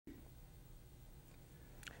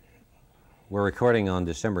We're recording on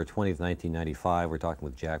December 20th, 1995. We're talking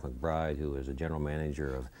with Jack McBride, who is a general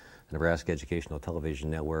manager of the Nebraska Educational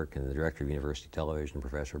Television Network and the director of University Television and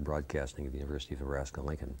professor of broadcasting at the University of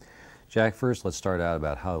Nebraska-Lincoln. Jack, first let's start out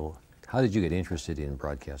about how did you get interested in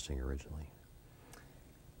broadcasting originally?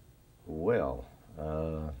 Well,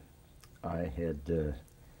 I had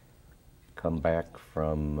come back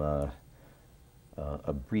from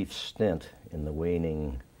a brief stint in the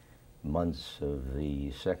waning months of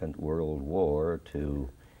the Second World War to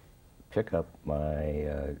pick up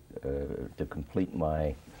my, to complete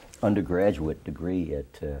my undergraduate degree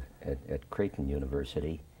at Creighton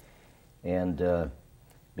University, and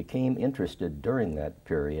became interested during that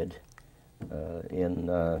period in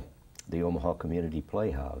the Omaha Community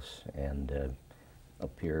Playhouse, and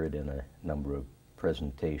appeared in a number of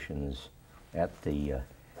presentations at the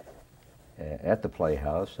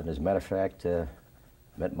Playhouse, and as a matter of fact,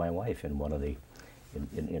 met my wife in one of the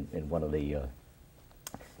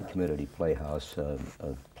community playhouse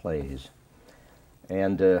plays,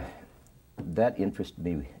 and that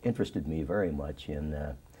interested me very much in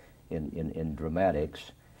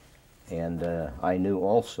dramatics, and I knew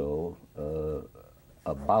also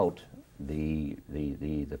about the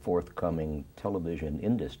forthcoming television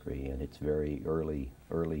industry in its very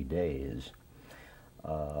early days.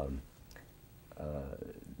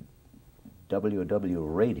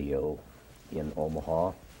 WW Radio in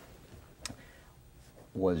Omaha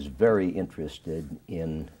was very interested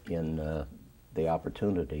in the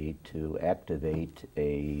opportunity to activate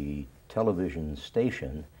a television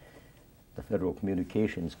station. The Federal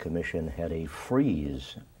Communications Commission had a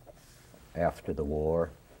freeze after the war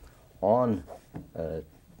on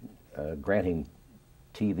granting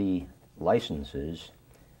TV licenses,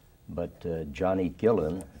 but Johnny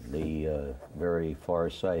Gillen, the very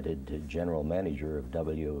far-sighted general manager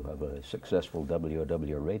of a successful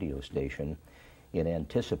WW radio station, in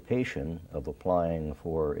anticipation of applying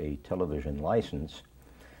for a television license,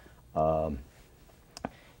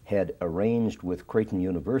 had arranged with Creighton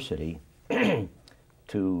University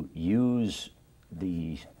to use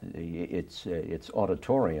its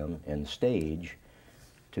auditorium and stage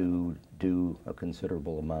to do a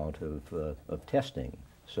considerable amount of testing,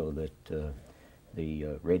 so that the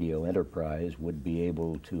radio enterprise would be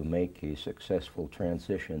able to make a successful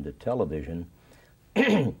transition to television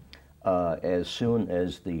as soon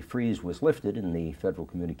as the freeze was lifted and the Federal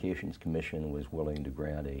Communications Commission was willing to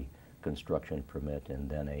grant a construction permit and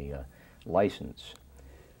then a license.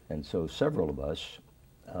 And so several of us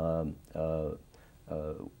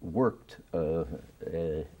worked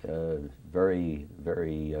very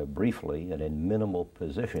briefly and in minimal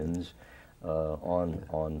positions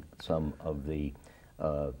on some of the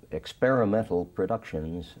experimental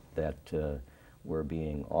productions that were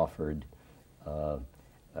being offered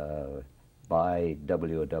by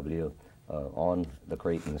WOW on the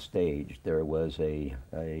Creighton stage. There was a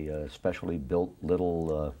specially built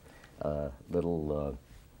little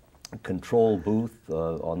control booth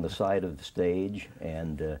on the side of the stage,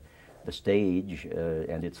 and the stage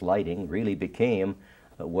and its lighting really became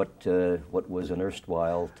what was an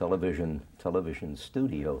erstwhile television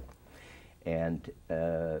studio. And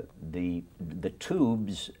the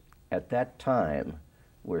tubes at that time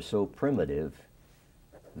were so primitive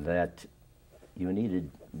that you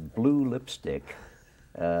needed blue lipstick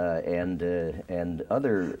and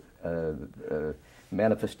other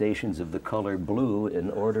manifestations of the color blue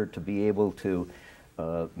in order to be able to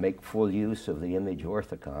make full use of the image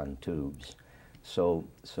orthicon tubes. So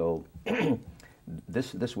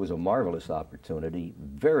this was a marvelous opportunity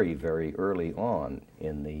very early on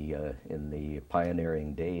in the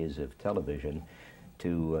pioneering days of television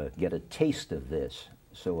to get a taste of this.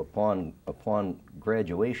 So upon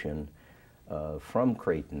graduation from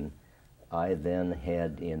Creighton, I then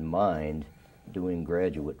had in mind doing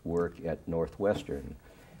graduate work at Northwestern.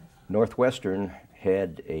 Northwestern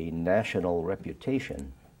had a national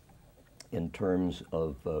reputation in terms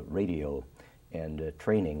of radio and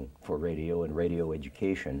training for radio and radio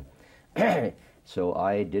education. So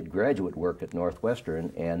I did graduate work at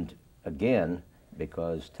Northwestern, and again,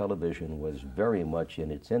 because television was very much in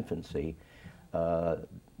its infancy,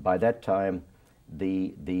 by that time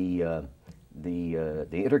the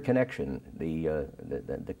interconnection,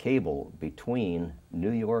 the cable between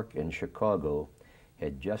New York and Chicago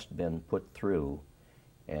had just been put through,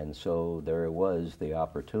 and so there was the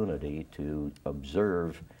opportunity to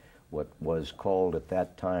observe what was called at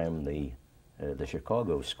that time the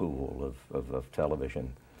Chicago School of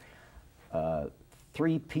Television.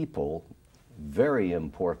 Three people very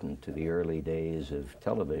important to the early days of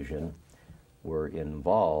television were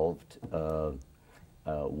involved,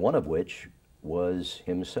 one of which was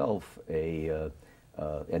himself an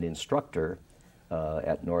instructor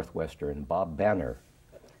at Northwestern, Bob Banner,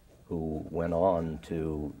 who went on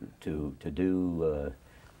to do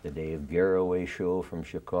the Dave Garroway show from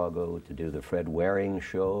Chicago, to do the Fred Waring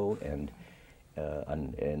show, and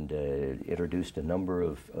introduced a number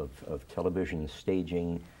of television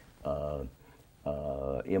staging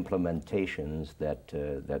implementations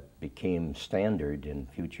that became standard in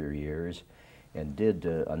future years, and did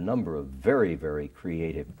a number of very, very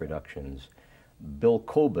creative productions. Bill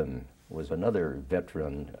Coben was another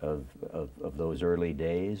veteran of those early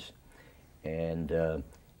days, and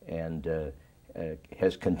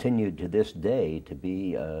has continued to this day to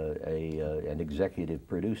be an executive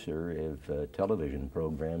producer of television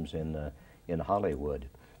programs in Hollywood.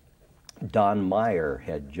 Don Meyer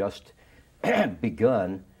had just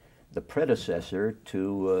begun the predecessor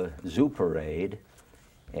to Zoo Parade,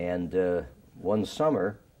 and one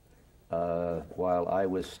summer, while I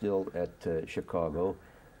was still at Chicago,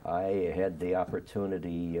 I had the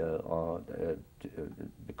opportunity,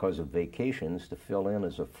 because of vacations, to fill in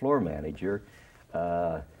as a floor manager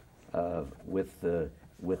with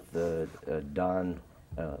Don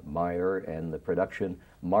Meyer and the production.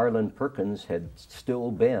 Marlon Perkins had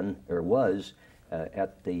still been, or was,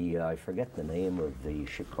 at the, I forget the name of the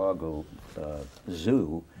Chicago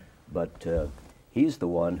Zoo, but he's the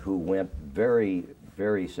one who went very,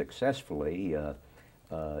 very successfully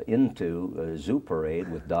into Zoo Parade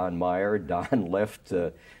with Don Meyer. Don left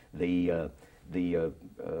the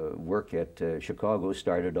work at Chicago,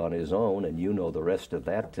 started on his own, and you know the rest of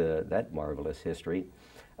that marvelous history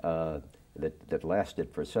that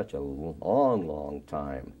lasted for such a long, long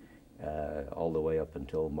time, all the way up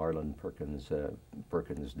until Marlon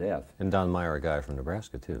Perkins' death. And Don Meyer, a guy from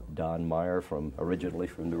Nebraska, too. Don Meyer, originally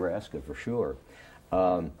from Nebraska, for sure.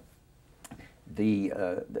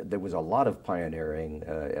 There was a lot of pioneering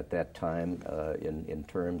at that time in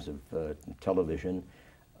terms of television.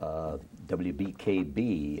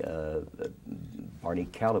 WBKB, Barney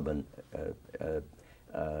Caliban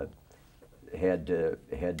had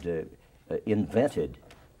invented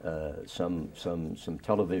some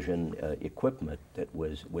television equipment that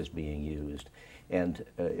was being used, and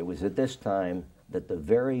it was at this time that the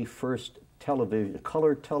very first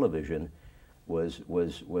color television was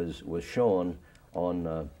shown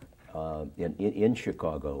on in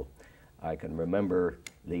Chicago. I can remember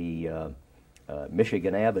the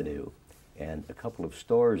Michigan Avenue, and a couple of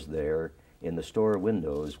stores there in the store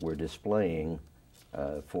windows were displaying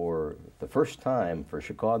for the first time for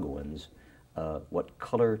Chicagoans what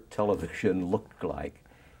color television looked like,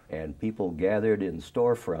 and people gathered in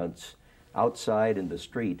storefronts outside in the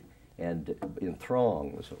street and in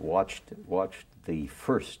throngs watched the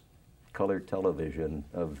first color television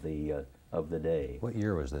of the day. What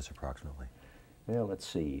year was this approximately? Well, let's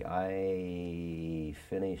see. I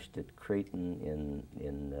finished at Creighton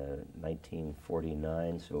in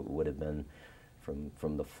 1949, so it would have been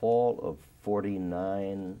from the fall of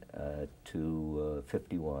 49 to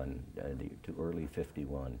 51, to early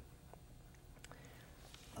 51.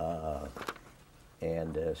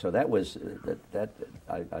 So that was that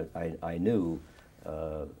I knew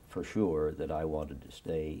for sure that I wanted to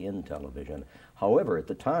stay in television. However, at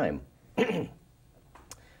the time,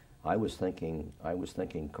 I was thinking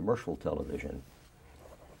commercial television,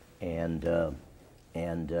 and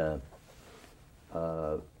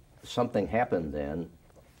something happened then.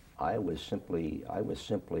 I was simply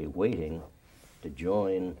waiting to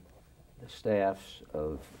join the staffs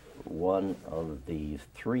of one of the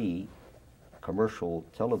 3 commercial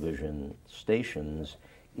television stations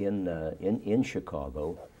in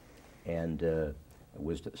Chicago, and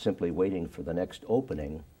was simply waiting for the next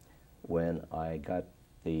opening when I got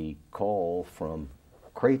the call from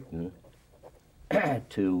Creighton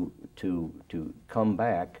to come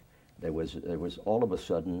back. There was all of a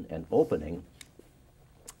sudden an opening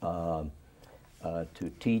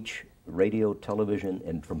to teach radio, television,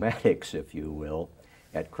 and dramatics, if you will,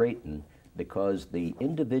 at Creighton, because the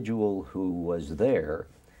individual who was there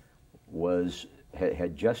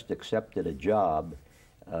had just accepted a job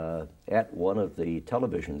at one of the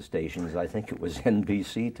television stations. I think it was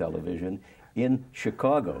NBC Television in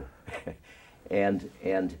Chicago, and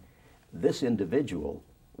this individual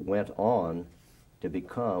went on to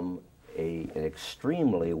become an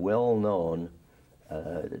extremely well-known,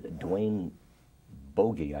 Dwayne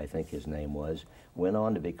Bogey, I think his name was, went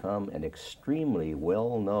on to become an extremely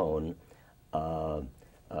well-known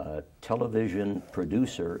television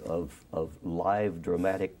producer of live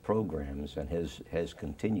dramatic programs, and has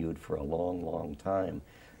continued for a long, long time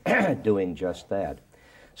doing just that.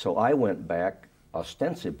 So I went back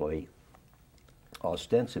ostensibly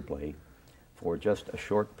ostensibly for just a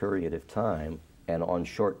short period of time and on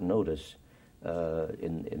short notice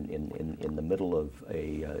in the middle of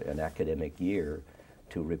an academic year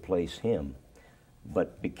to replace him,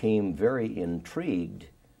 but became very intrigued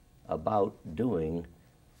about doing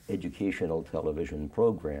educational television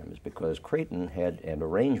programs because Creighton had an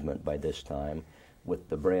arrangement by this time with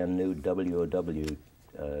the brand new WOW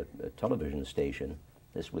television station.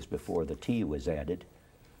 This was before the T was added.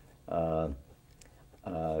 Had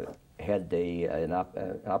an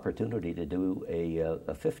opportunity to do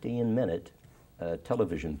a 15-minute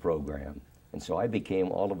television program. And so I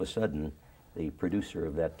became all of a sudden the producer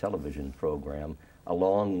of that television program,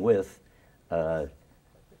 along with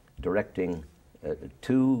directing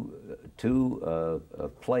two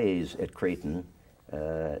plays at Creighton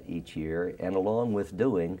each year, and along with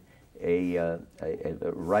doing a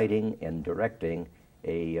writing and directing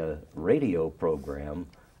a radio program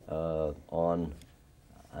on,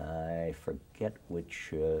 I forget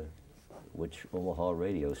which Omaha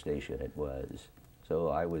radio station it was. So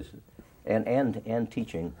I was, and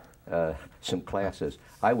teaching some classes.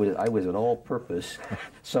 I was an all-purpose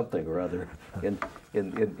something or other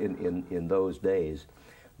in those days,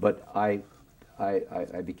 but I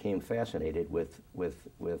became fascinated with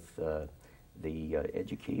the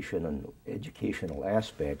education and educational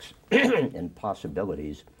aspects and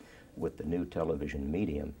possibilities with the new television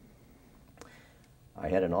medium. I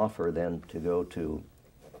had an offer then to go to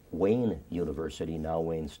Wayne University, now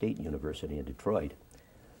Wayne State University in Detroit,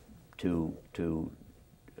 to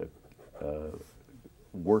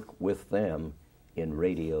work with them in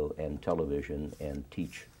radio and television and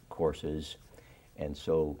teach courses, and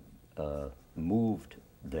so moved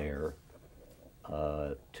there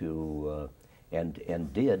to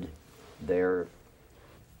and did their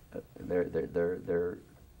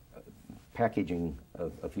packaging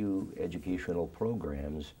of a few educational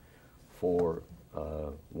programs for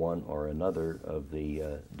one or another of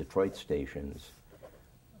the Detroit stations.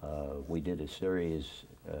 We did a series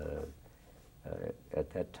at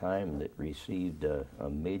that time that received a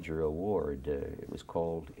major award. It was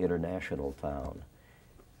called International Town,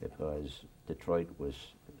 because Detroit was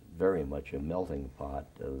very much a melting pot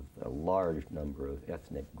of a large number of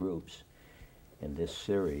ethnic groups, and this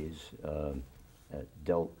series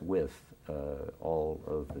dealt with all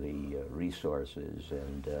of the resources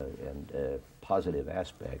and positive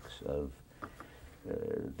aspects of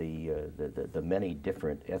the many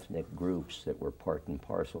different ethnic groups that were part and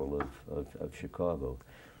parcel of Chicago.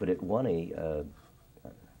 But it won I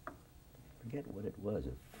forget what it was,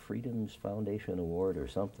 a Freedom's Foundation Award or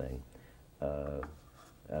something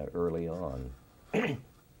early on.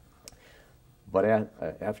 But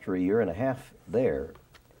after a year and a half there,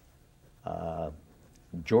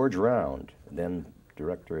 George Round, then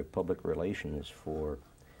Director of Public Relations for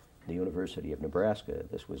the University of Nebraska,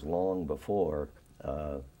 this was long before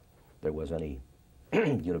there was any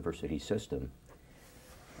university system,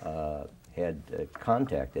 had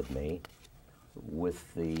contacted me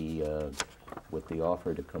with the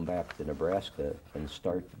offer to come back to Nebraska and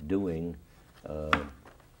start doing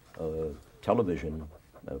television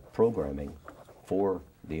programming for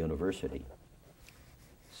the university.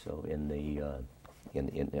 So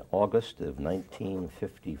in August of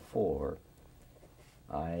 1954,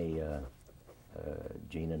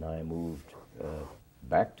 Gene and I moved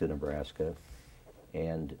back to Nebraska,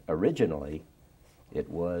 and originally it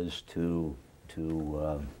was to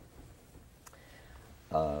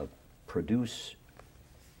produce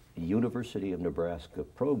University of Nebraska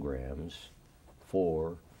programs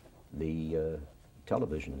for the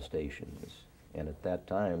television stations. And at that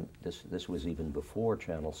time, this was even before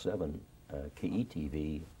Channel 7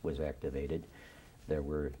 KETV was activated. There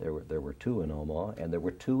were two in Omaha, and there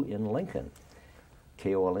were two in Lincoln,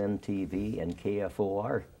 KOLN TV and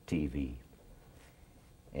KFOR TV.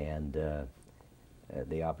 And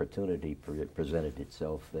the opportunity presented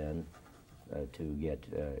itself then to get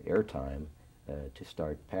airtime to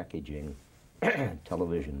start packaging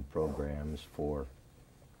television programs for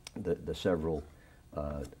the several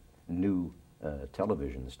new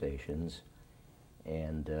television stations.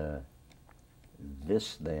 And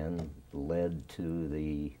this then led to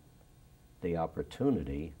the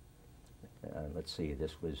opportunity. Let's see,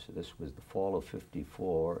 this was the fall of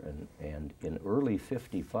 '54, and in early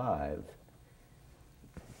 '55,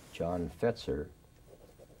 John Fetzer,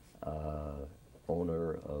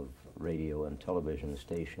 owner of radio and television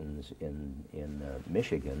stations in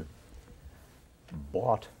Michigan,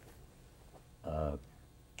 bought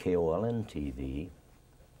KOLN TV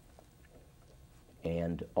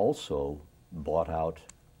and also bought out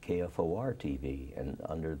KFOR TV, and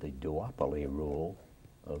under the duopoly rule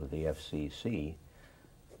of the FCC,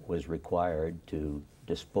 was required to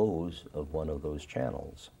dispose of one of those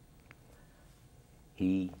channels.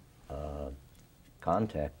 He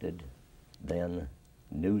contacted then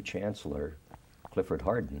new Chancellor Clifford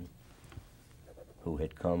Harden, who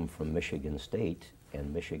had come from Michigan State,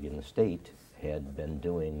 and Michigan State had been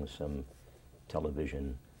doing some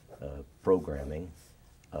television programming,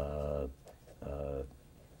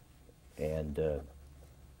 and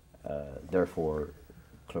therefore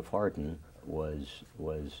Cliff Harden was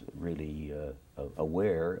really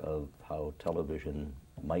aware of how television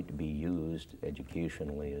might be used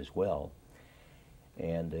educationally as well.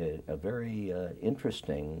 And a very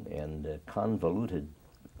interesting and convoluted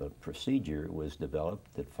procedure was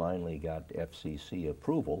developed that finally got FCC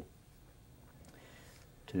approval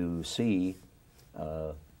to see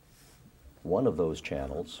one of those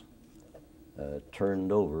channels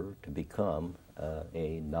turned over to become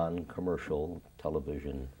a non-commercial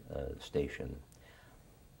television station.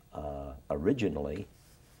 Originally,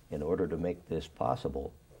 in order to make this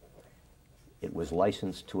possible, it was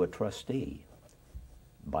licensed to a trustee,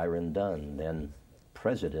 Byron Dunn, then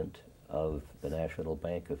president of the National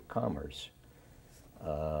Bank of Commerce,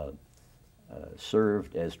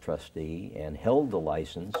 served as trustee and held the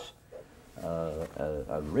license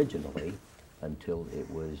originally until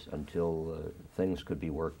things could be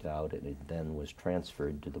worked out, and it then was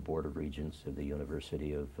transferred to the Board of Regents of the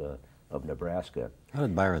University of Nebraska. How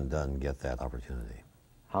did Byron Dunn get that opportunity?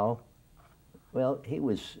 How? Well, he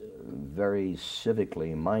was very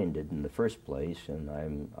civically minded in the first place, and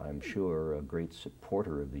I'm sure a great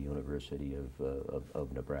supporter of the University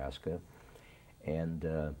of Nebraska. And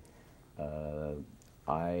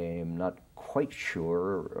I'm not quite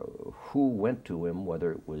sure who went to him,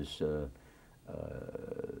 whether it was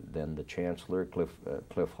then the Chancellor,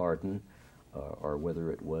 Cliff Harden, or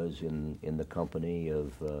whether it was in the company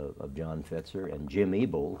of John Fetzer and Jim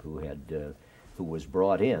Ebel, who was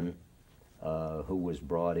brought in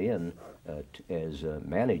as a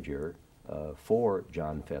manager for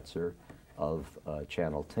John Fetzer of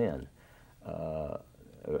Channel 10.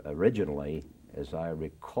 Originally, as I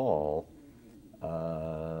recall,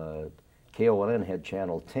 KOLN had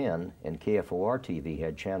Channel 10 and KFOR TV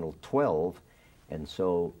had Channel 12, and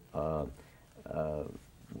so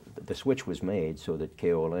the switch was made so that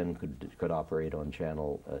KOLN could operate on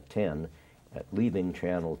Channel 10, leaving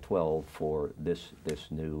Channel 12 for this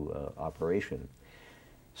new operation.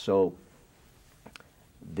 So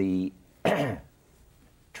the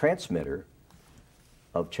transmitter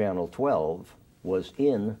of Channel 12 was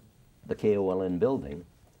in the KOLN building,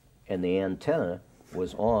 and the antenna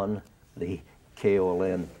was on the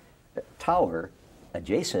KOLN tower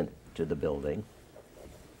adjacent to the building,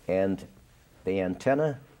 and the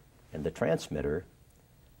antenna and the transmitter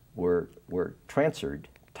were transferred.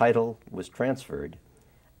 Title was transferred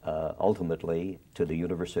ultimately to the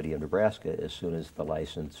University of Nebraska as soon as the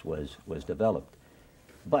license was developed.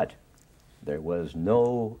 But there was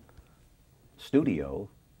no studio.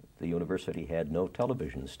 The university had no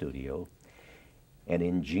television studio. An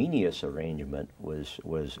ingenious arrangement was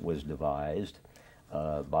devised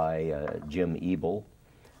by Jim Ebel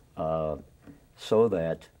so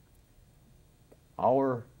that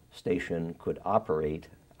our station could operate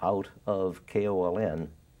out of KOLN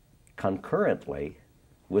concurrently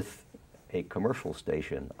with a commercial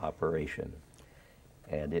station operation.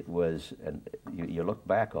 And it was, and you look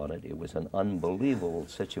back on it, it was an unbelievable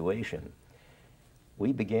situation.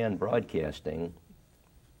 We began broadcasting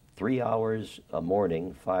 3 hours a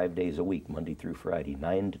morning, 5 days a week, Monday through Friday,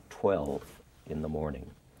 9 to 12 in the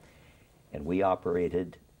morning. And we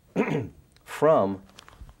operated from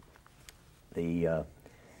the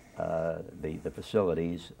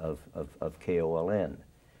facilities of KOLN,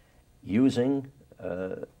 using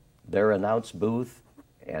their announce booth,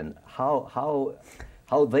 and how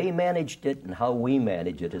they managed it and how we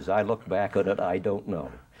managed it. As I look back on it, I don't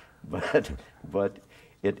know, but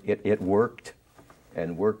it worked,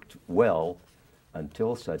 and worked well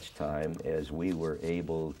until such time as we were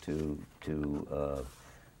able to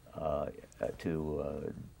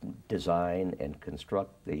design and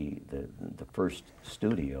construct the first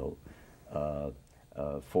studio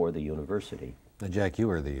for the university. Now, Jack, you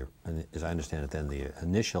were as I understand it then, the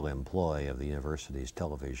initial employee of the university's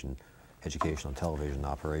educational television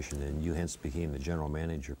operation, and you hence became the general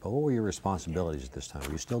manager. But what were your responsibilities at this time?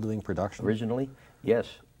 Were you still doing production? Originally,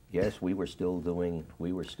 yes, we were still doing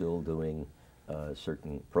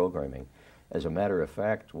certain programming. As a matter of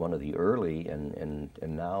fact, one of the early and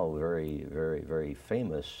now very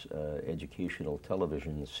famous educational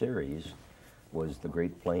television series was the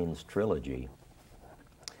Great Plains Trilogy.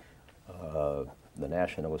 The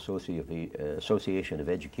National Association of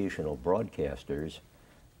Educational Broadcasters,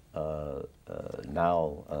 now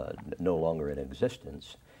no longer in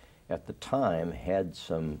existence, at the time had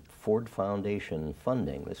some Ford Foundation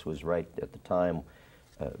funding. This was right at the time,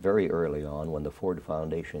 very early on, when the Ford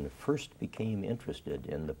Foundation first became interested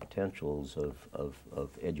in the potentials of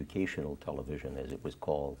educational television, as it was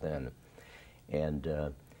called then. And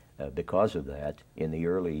because of that, in the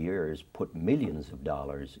early years, put millions of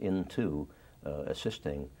dollars into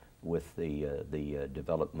assisting with the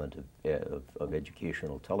development of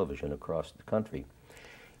educational television across the country.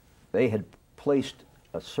 They had placed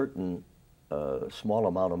a certain small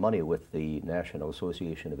amount of money with the National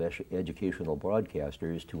Association of Educational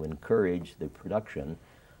Broadcasters to encourage the production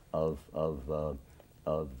of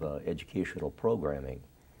educational programming.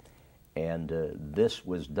 And this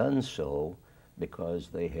was done so because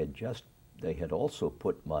they had also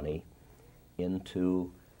put money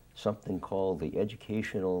into something called the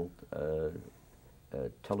Educational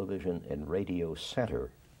Television and Radio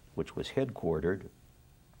Center, which was headquartered,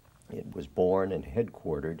 it was born and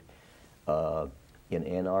headquartered in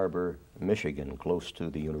Ann Arbor, Michigan, close to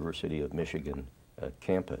the University of Michigan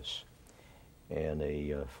campus. And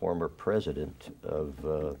a former president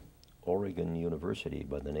of Oregon University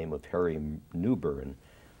by the name of Harry Newbern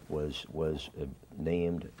was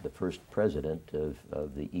named the first president of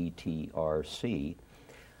the ETRC,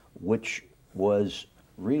 which was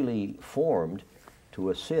really formed to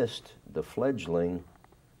assist the fledgling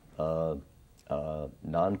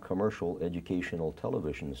non-commercial educational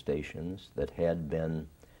television stations that had been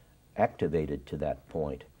activated to that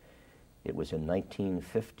point. It was in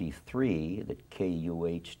 1953 that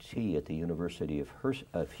KUHT at the University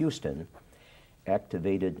of Houston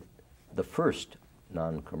activated the first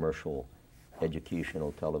non-commercial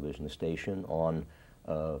educational television station on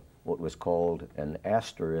what was called an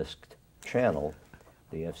asterisked channel,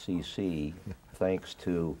 the FCC, thanks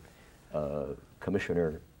to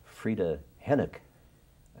Commissioner Frida Hennick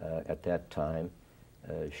at that time.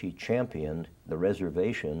 She championed the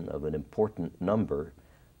reservation of an important number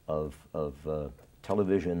of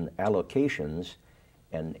television allocations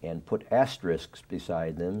and put asterisks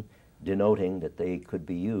beside them, denoting that they could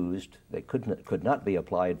be used, they could not be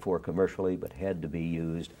applied for commercially, but had to be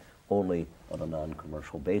used only on a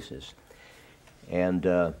non-commercial basis.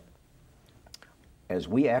 And as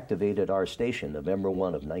we activated our station, November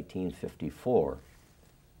 1 of 1954,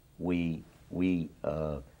 we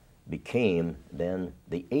became then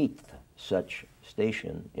the 8th such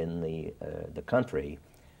station in the country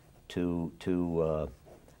to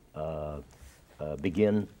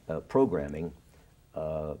begin programming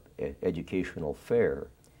educational fare.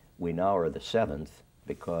 We now are the 7th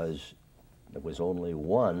because there was only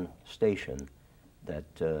one station that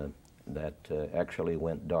actually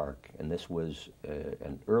went dark, and this was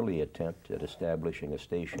an early attempt at establishing a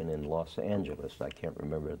station in Los Angeles. I can't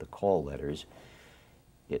remember the call letters.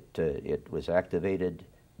 It was activated.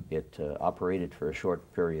 It operated for a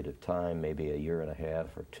short period of time, maybe a year and a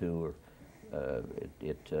half or two, or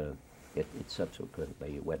it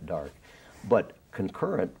subsequently went dark. But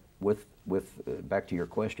concurrent with back to your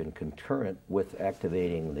question, concurrent with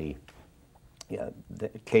activating the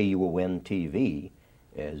KUON TV,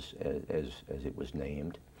 as it was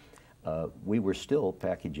named, we were still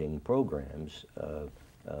packaging programs,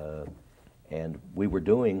 and we were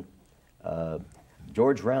doing.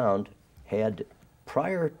 George Round had,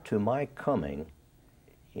 prior to my coming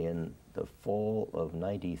in the fall of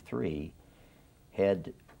 '93,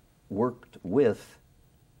 had worked with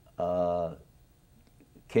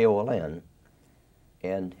KOLN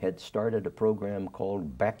and had started a program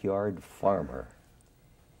called Backyard Farmer.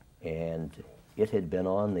 And it had been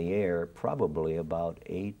on the air probably about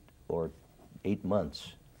 8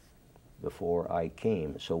 months before I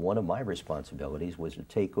came. So one of my responsibilities was to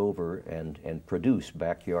take over and produce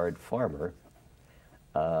Backyard Farmer,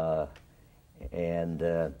 and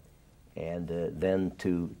then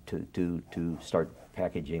to start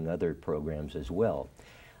packaging other programs as well.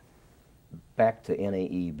 Back to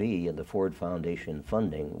NAEB and the Ford Foundation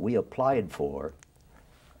funding, we applied for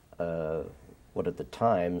what at the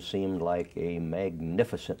time seemed like a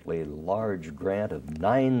magnificently large grant of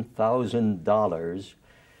 $9,000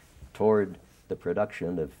 toward the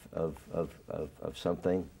production of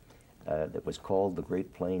something that was called the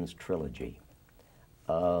Great Plains Trilogy.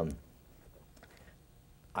 I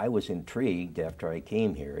was intrigued after I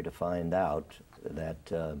came here to find out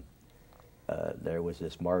that there was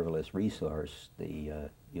this marvelous resource, the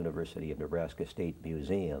University of Nebraska State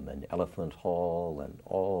Museum and Elephant Hall and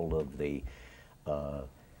all of the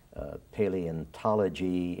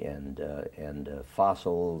paleontology and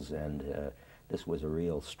fossils, and this was a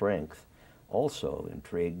real strength. Also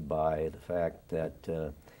intrigued by the fact that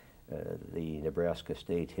the Nebraska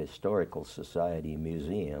State Historical Society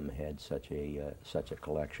Museum had such a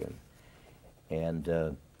collection,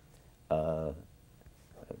 and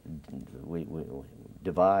we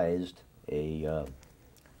devised a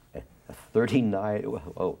 39.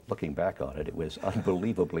 Oh, looking back on it, it was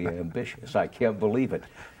unbelievably ambitious. I can't believe it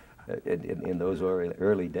in those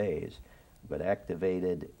early days, but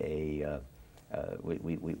activated a.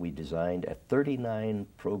 We designed a 39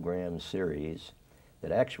 program series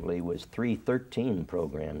that actually was 13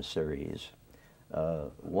 program series.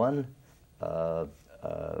 One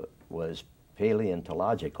was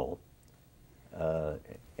paleontological,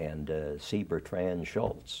 and C. Bertrand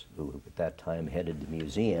Schultz, who at that time headed the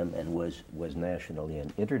museum and was nationally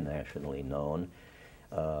and internationally known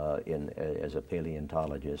as a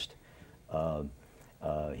paleontologist.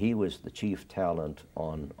 He was the chief talent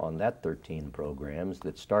on that 13 programs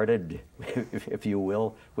that started, if you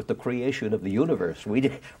will, with the creation of the universe.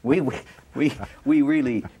 We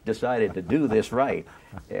really decided to do this right,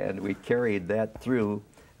 and we carried that through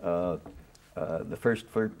the first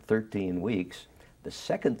 13 weeks. The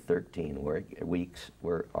second 13 weeks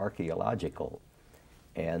were archaeological,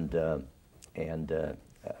 and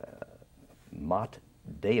Mott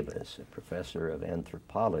Davis, a professor of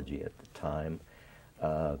anthropology at the time,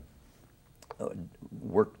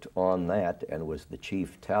 worked on that and was the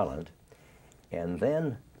chief talent. And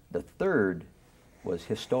then the third was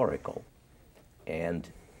historical,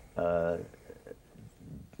 and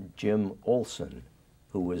Jim Olson,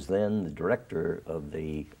 who was then the director of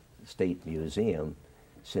the State Museum,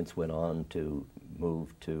 since went on to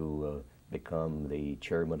move to become the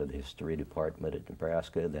chairman of the history department at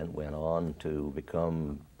Nebraska, then went on to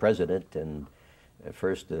become president and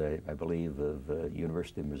first, I believe, of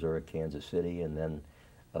University of Missouri, Kansas City, and then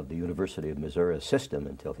of the University of Missouri system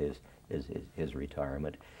until his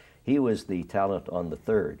retirement. He was the talent on the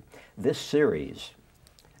third. This series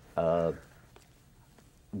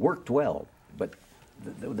worked well, but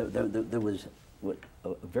there was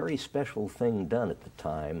a very special thing done at the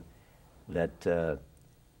time that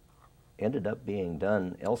ended up being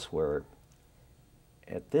done elsewhere.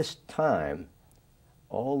 At this time,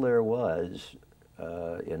 all there was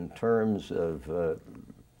in terms of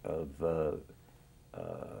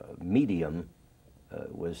medium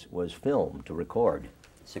was film to record,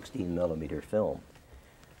 16 millimeter film.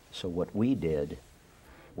 So what we did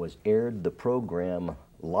was aired the program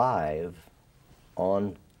live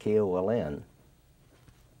on KOLN,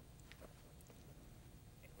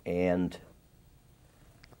 and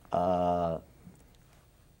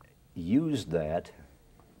used that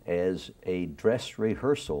as a dress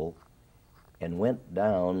rehearsal and went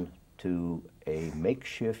down to a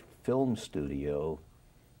makeshift film studio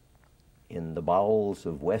in the bowels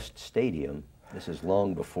of West Stadium. This is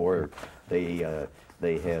long before they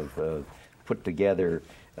have put together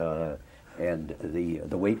and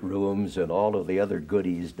the weight rooms and all of the other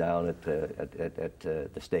goodies down at the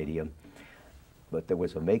stadium. But there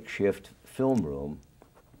was a makeshift film room,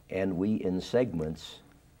 and we, in segments,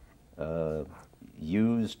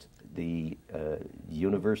 used the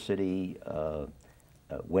university,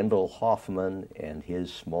 Wendell Hoffman and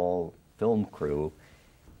his small film crew,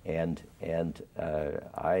 and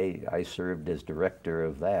I served as director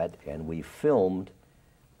of that, and we filmed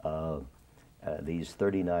these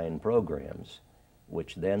 39 programs,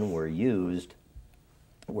 which then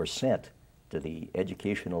were sent to the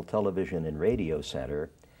Educational Television and Radio Center,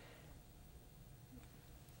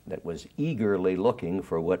 that was eagerly looking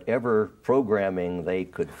for whatever programming they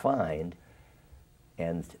could find,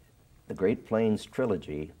 and the Great Plains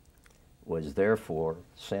Trilogy was therefore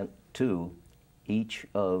sent to each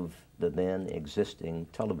of the then existing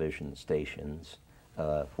television stations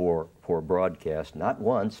for broadcast, not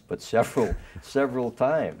once, but several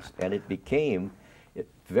times, and it became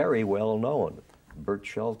very well known. Bert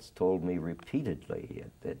Schultz told me repeatedly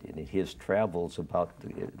that in his travels about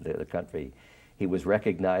the country, he was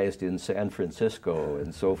recognized in San Francisco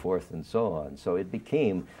and so forth and so on. So it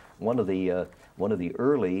became one of the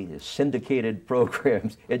early syndicated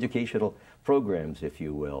programs, educational programs, if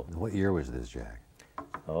you will. What year was this, Jack?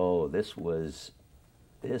 Oh, this was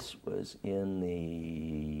in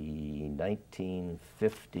the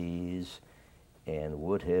 1950s and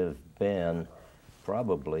would have been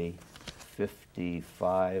probably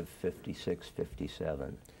 55, 56,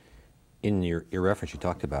 57. In your reference, you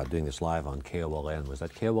talked about doing this live on KOLN. Was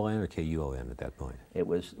that KOLN or KUON at that point?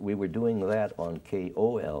 We were doing that on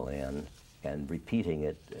KOLN, and repeating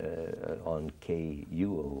it on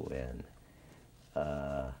KUON.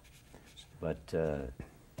 But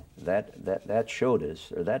that showed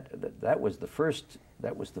us, or that was the first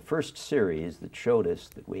series that showed us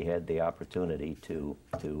that we had the opportunity to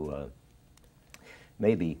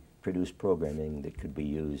maybe produce programming that could be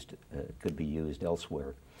used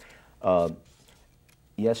elsewhere.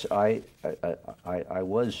 Yes, I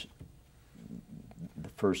was the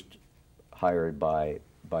first hired by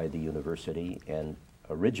the university, and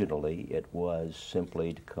originally it was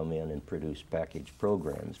simply to come in and produce package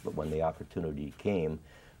programs. But when the opportunity came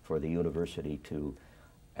for the university to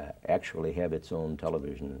actually have its own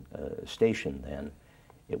television station, then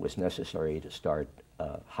it was necessary to start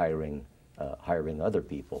hiring other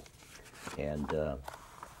people. And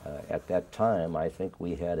at that time, I think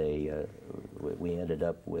we had we ended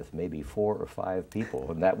up with maybe 4 or 5 people,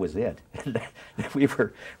 and that was it. we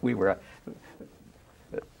were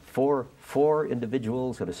four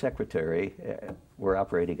individuals and a secretary were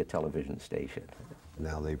operating a television station.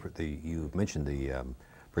 Now, you mentioned the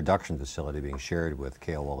production facility being shared with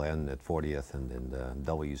KOLN at 40th and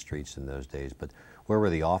W Streets in those days, but where were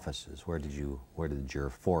the offices? Where did your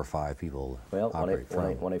 4 or 5 people operate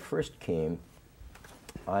from? When I first came,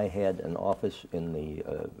 I had an office in the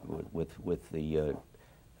with the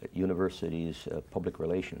university's public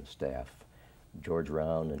relations staff, George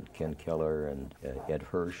Round and Ken Keller and Ed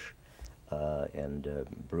Hirsch and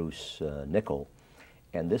Bruce Nickel,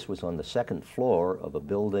 and this was on the 2nd floor of a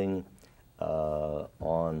building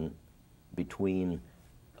on between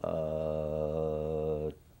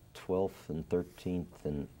 12th and 13th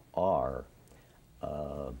and R,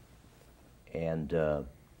 and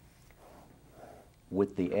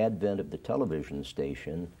with the advent of the television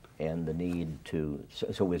station and the need to, so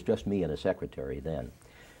it was just me and a secretary then.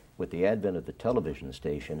 With the advent of the television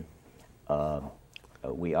station,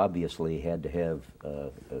 we obviously had to have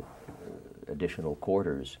additional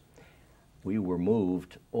quarters. We were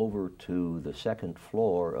moved over to the 2nd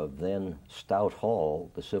floor of then Stout Hall,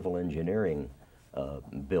 the civil engineering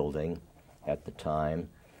building at the time.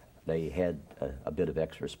 They had a bit of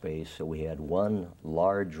extra space, so we had one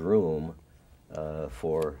large room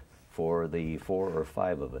for the 4 or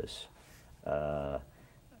 5 of us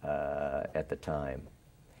at the time.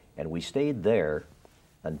 And we stayed there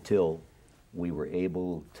until we were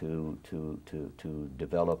able to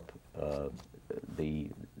develop the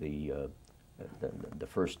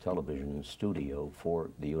first television studio for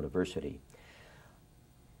the university.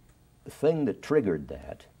 The thing that triggered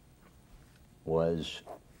that was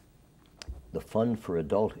the Fund for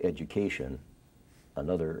Adult Education,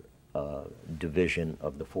 another division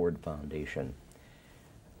of the Ford Foundation.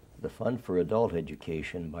 The Fund for Adult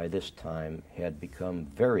Education by this time had become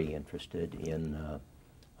very interested in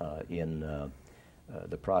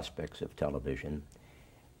the prospects of television,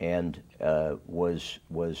 and was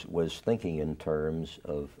thinking in terms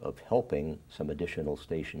of helping some additional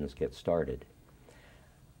stations get started.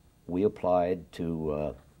 We applied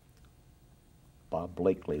to Bob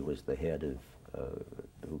Blakely was the head of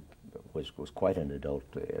who was quite an adult,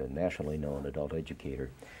 nationally known adult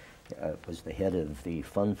educator. Was the head of the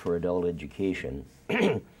Fund for Adult Education,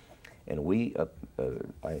 and we,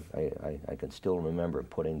 I can still remember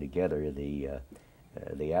putting together the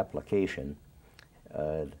application.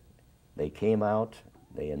 They came out,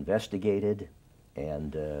 they investigated,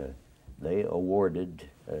 and they awarded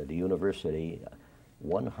the university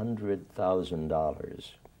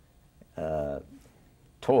 $100,000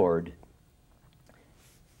 toward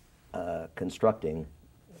constructing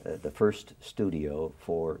the first studio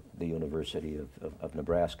for the University of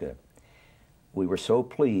Nebraska. We were so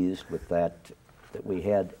pleased with that we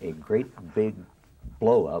had a great big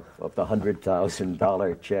blow-up of the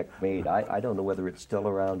 $100,000 check made. I don't know whether it's still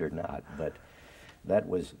around or not, but that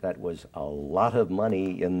was a lot of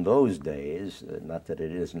money in those days. Not that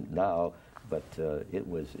it isn't now, but it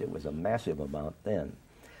was a massive amount then.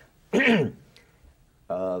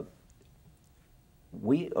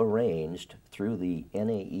 We arranged through the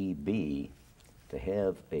NAEB to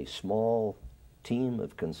have a small team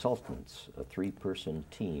of consultants, a 3-person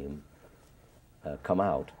team, come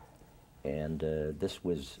out, and there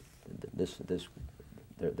was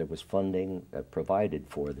funding provided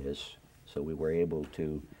for this, so we were able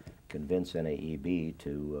to convince NAEB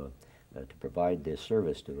to provide this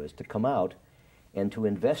service to us, to come out and to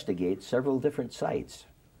investigate several different sites.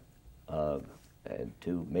 And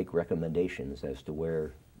to make recommendations as to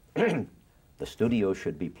where the studio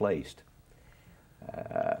should be placed.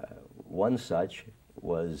 One such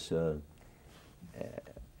was an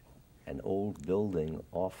old building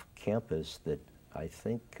off campus that I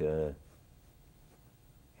think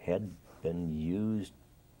had been used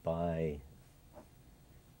by,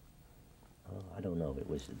 I don't know, it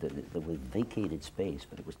was vacated space,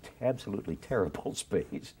 but it was absolutely terrible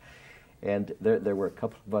space. And there were a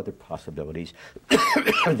couple of other possibilities,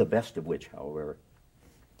 the best of which, however,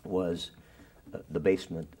 was the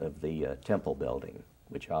basement of the Temple building,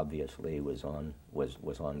 which obviously was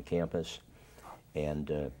on campus, and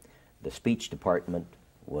the speech department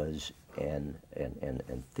was and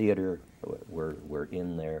theater were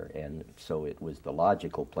in there, and so it was the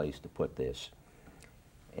logical place to put this.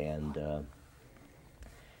 And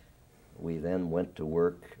we then went to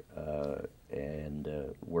work and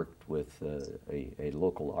worked with a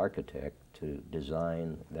local architect to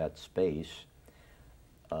design that space.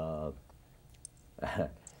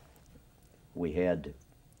 We had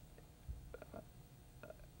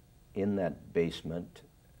in that basement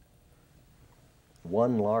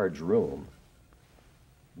one large room,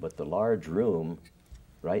 but the large room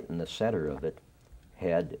right in the center of it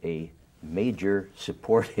had a major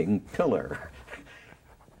supporting pillar.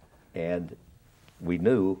 And we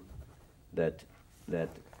knew that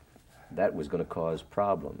was going to cause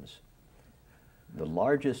problems. The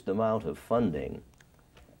largest amount of funding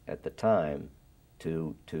at the time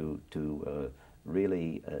to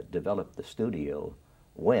really develop the studio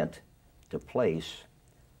went to place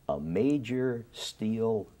a major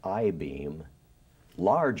steel I-beam,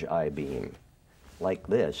 large I-beam like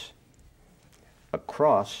this,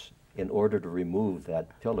 across in order to remove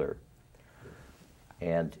that pillar.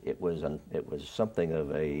 And it was something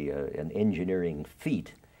of an engineering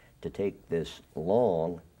feat to take this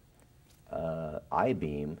long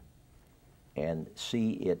I-beam and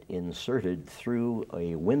see it inserted through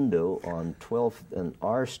a window on 12th and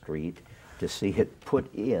R Street, to see it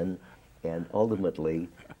put in and ultimately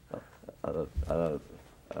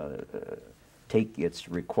take its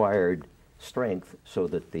required strength so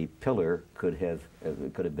that the pillar could have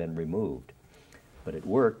been removed. But it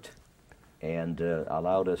worked, and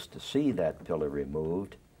allowed us to see that pillar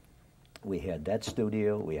removed. We had that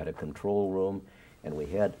studio, we had a control room, and we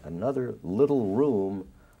had another little room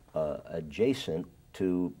adjacent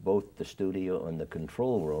to both the studio and the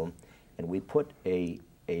control room, and we put a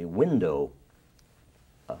window,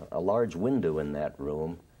 a large window in that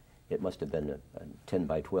room. It must have been a 10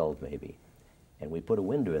 by 12 maybe. And we put a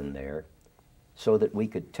window in there so that we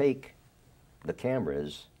could take the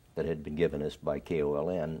cameras that had been given us by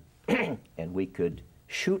KOLN and we could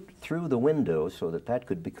shoot through the window so that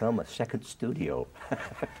could become a second studio.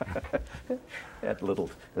 that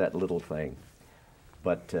little thing.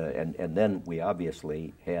 But and then we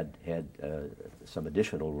obviously had some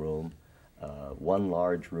additional room, one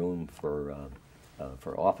large room for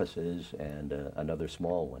offices and another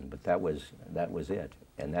small one. But that was it,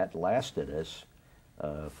 and that lasted us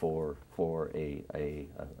for a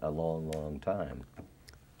long time.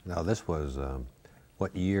 Now this was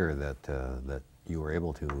what year that you were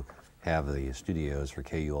able to have the studios for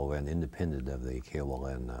KULN independent of the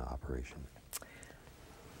KOLN operation?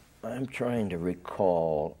 I'm trying to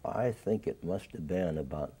recall. I think it must have been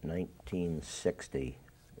about 1960,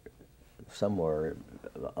 somewhere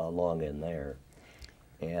along in there.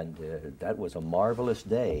 And that was a marvelous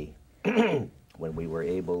day when we were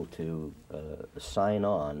able to sign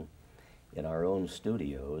on in our own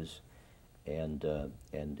studios and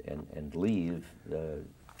leave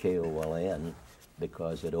KOLN,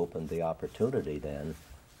 because it opened the opportunity then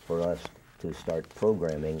for us to start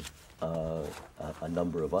programming a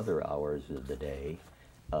number of other hours of the day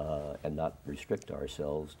and not restrict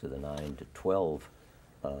ourselves to the 9 to 12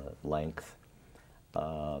 length.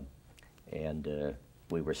 And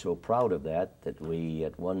we were so proud of that we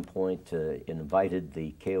at one point invited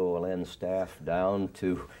the KOLN staff down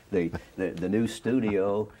to the new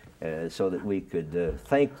studio so that we could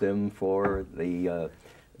thank them for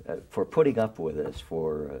putting up with us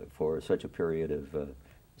for such a period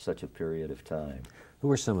of time. Who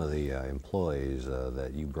were some of the employees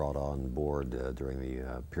that you brought on board during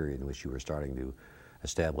the period in which you were starting to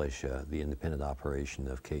establish the independent operation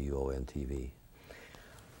of KULN TV?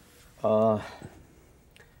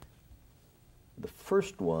 The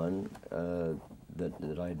first one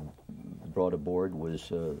that I brought aboard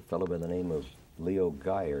was a fellow by the name of Leo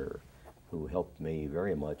Geyer, who helped me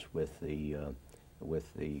very much with the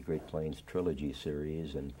Great Plains Trilogy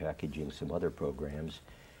series and packaging some other programs.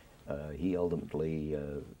 He ultimately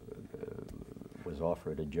was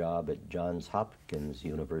offered a job at Johns Hopkins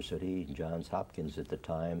University. Johns Hopkins at the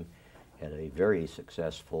time had a very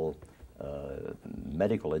successful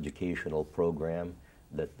medical educational program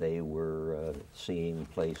that they were seeing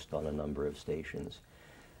placed on a number of stations.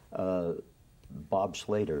 Bob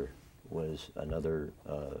Slater another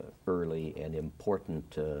early and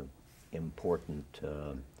important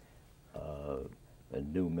a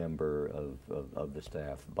new member of the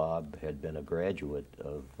staff. Bob had been a graduate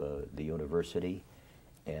of the university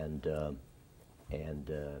and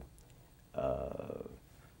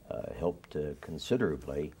helped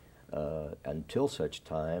considerably until such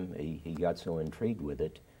time he got so intrigued with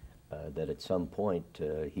it that at some point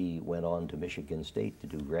he went on to Michigan State to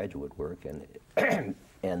do graduate work and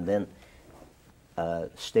and then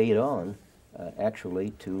stayed on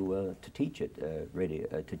actually to teach it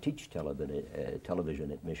to teach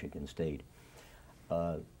television at Michigan State.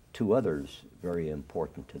 Two others very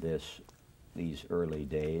important to these early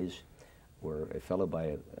days were a fellow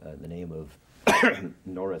by the name of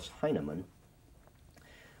Norris Heinemann,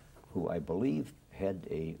 who I believe had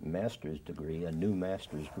a master's degree, a new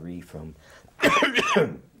master's degree from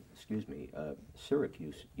excuse me,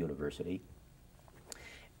 Syracuse University,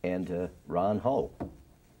 and Ron Hull,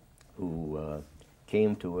 who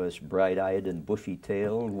came to us bright-eyed and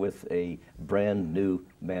bushy-tailed with a brand new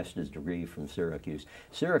master's degree from Syracuse.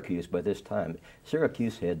 Syracuse, by this time,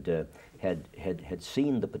 Syracuse had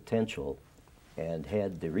seen the potential and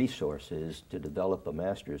had the resources to develop a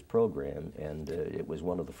master's program, and it was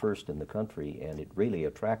one of the first in the country, and it really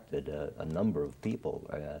attracted a number of people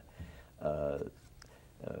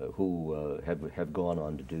who have gone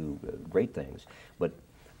on to do great things. But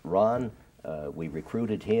Ron, we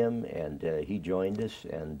recruited him, and he joined us,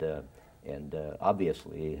 and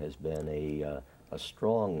obviously has been a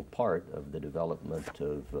strong part of the development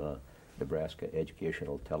of Nebraska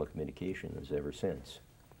educational telecommunications ever since.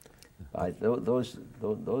 Those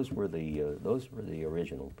were the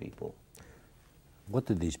original people. What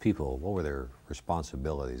were their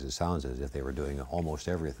responsibilities? It sounds as if they were doing almost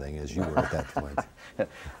everything as you were at that point.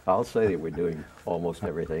 I'll say they were doing almost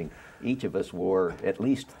everything. Each of us wore at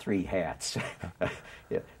least 3 hats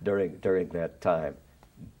during that time.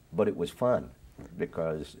 But it was fun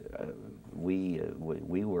because we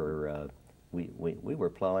were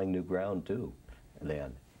plowing new ground too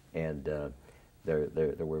then, and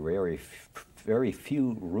there were very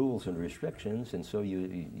few rules and restrictions, and so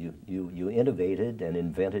you innovated and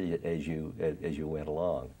invented it as you went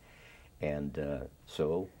along, and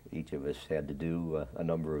so each of us had to do a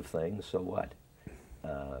number of things. So what?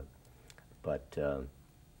 But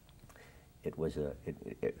it was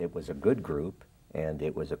a good group, and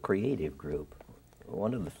it was a creative group.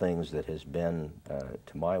 One of the things that has been,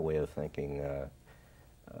 to my way of thinking,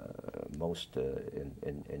 most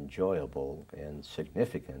enjoyable and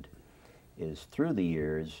significant is through the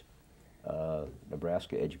years,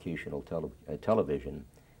 Nebraska Educational Television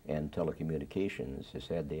and Telecommunications has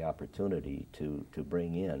had the opportunity to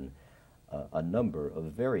bring in a number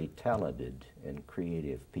of very talented and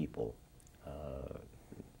creative people.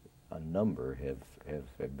 A number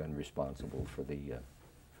have been responsible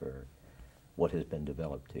for what has been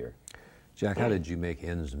developed here. Jack, how did you make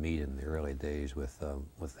ends meet in the early days with the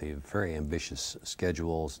very ambitious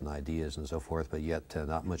schedules and ideas and so forth, but yet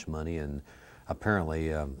not much money and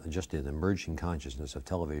apparently just an emerging consciousness of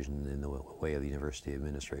television in the way of the university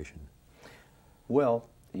administration? Well,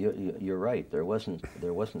 you're right. There wasn't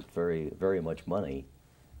very much money,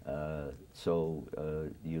 so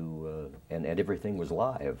and everything was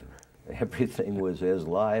live. Everything was as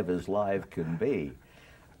live can be.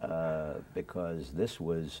 Because this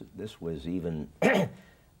was even it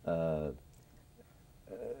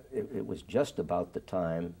was just about the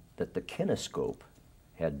time that the kinescope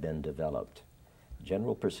had been developed.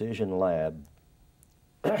 General Precision Lab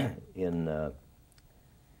in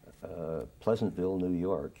Pleasantville, New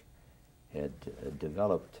York, had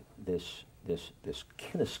developed this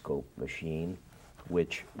kinescope machine,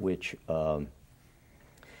 which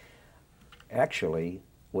actually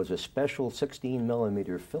was a special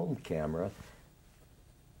 16mm film camera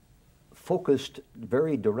focused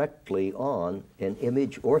very directly on an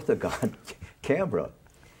image orthogon camera.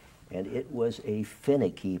 And it was a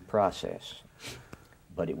finicky process,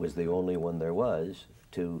 but it was the only one there was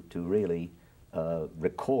to really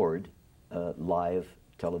record live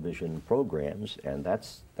television programs, and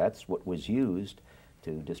that's what was used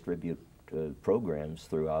to distribute programs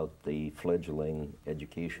throughout the fledgling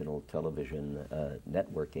educational television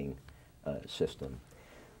networking system.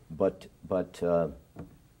 But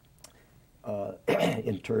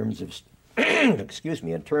in terms of excuse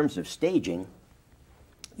me, in terms of staging,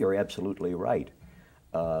 you're absolutely right.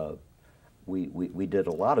 We did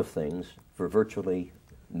a lot of things for virtually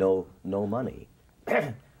no money,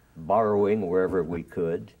 borrowing wherever we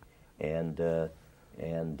could, and the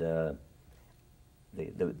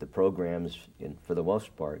programs, for the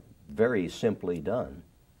most part, very simply done,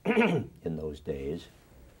 in those days.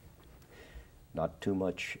 Not too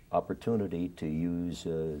much opportunity to use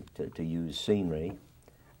scenery,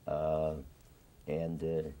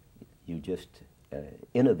 and you just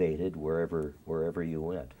innovated wherever you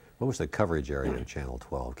went. What was the coverage area of Channel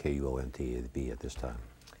 12, KUON-TV at this time?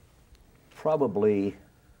 Probably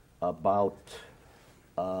about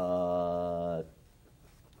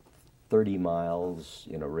 30 miles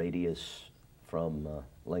in a radius from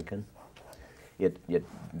Lincoln. It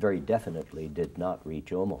very definitely did not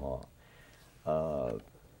reach Omaha.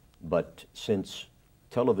 But since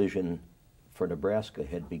television for Nebraska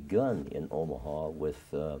had begun in Omaha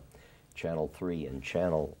with Channel 3 and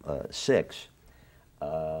Channel 6,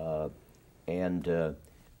 and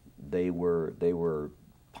they were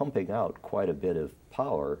pumping out quite a bit of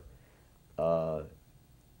power,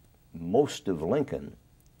 most of Lincoln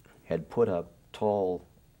had put up tall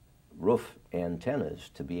roof antennas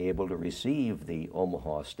to be able to receive the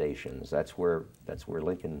Omaha stations. That's where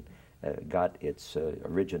Lincoln got its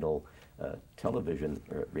original television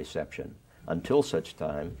reception, until such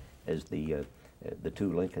time as the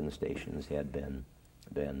two Lincoln stations had been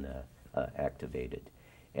activated,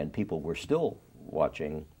 and people were still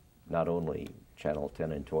watching not only Channel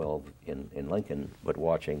 10 and 12 in Lincoln, but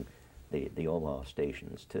watching the Omaha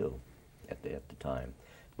stations too at the time.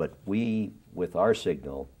 But we, with our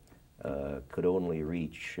signal, could only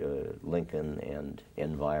reach Lincoln and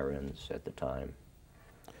environs at the time.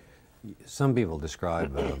 Some people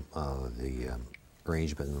describe the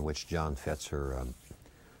arrangement in which John Fetzer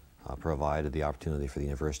provided the opportunity for the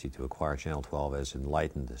university to acquire Channel 12 as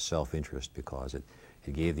enlightened self-interest, because it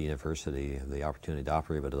gave the university the opportunity to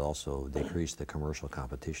operate, but it also decreased the commercial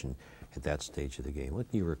competition at that stage of the game. What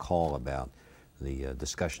do you recall about the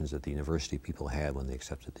discussions that the university people had when they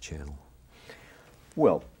accepted the channel?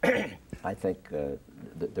 Well, I think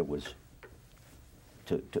that there was,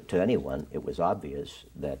 to anyone, it was obvious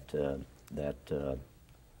that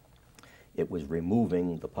it was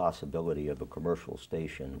removing the possibility of a commercial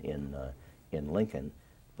station in Lincoln.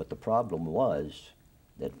 But the problem was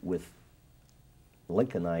that with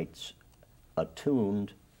Lincolnites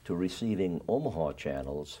attuned to receiving Omaha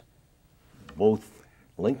channels, both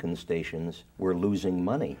Lincoln stations were losing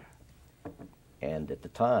money. And at the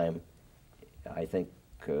time, I think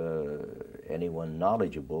anyone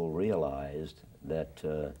knowledgeable realized that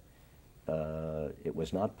it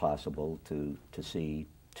was not possible to see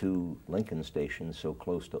two Lincoln stations so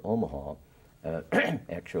close to Omaha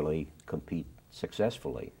actually compete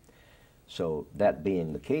successfully. So that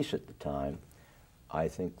being the case at the time, I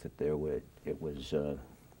think that it was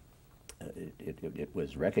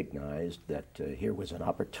recognized that here was an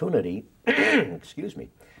opportunity, excuse me,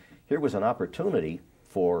 here was an opportunity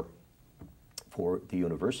for the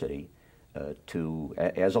university to,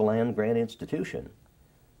 as a land-grant institution,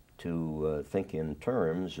 to think in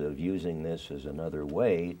terms of using this as another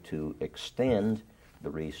way to extend the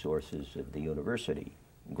resources of the university.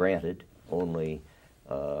 Granted, only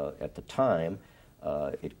at the time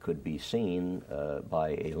it could be seen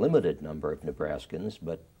by a limited number of Nebraskans,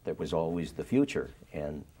 but there was always the future,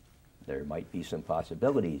 and there might be some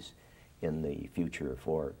possibilities in the future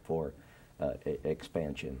for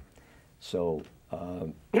expansion. So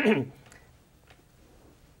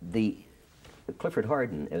Clifford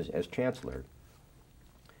Hardin, as chancellor,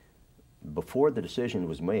 before the decision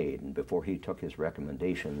was made and before he took his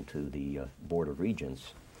recommendation to the Board of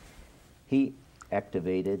Regents, he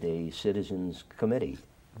activated a citizens committee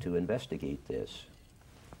to investigate this.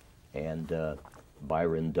 And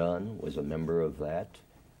Byron Dunn was a member of that,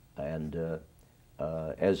 and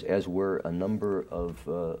as were a number of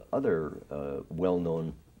other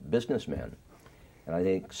well-known businessmen. And I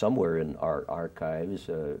think somewhere in our archives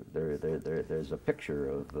there's a picture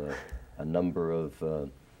of a number of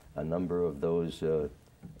those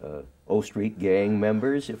O Street gang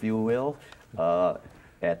members, if you will,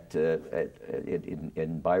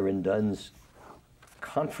 in Byron Dunn's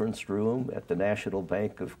conference room at the National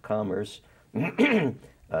Bank of Commerce,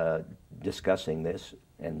 discussing this,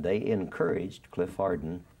 and they encouraged Cliff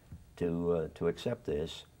Hardin to accept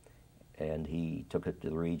this. And he took it to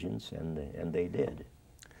the regents, and they did.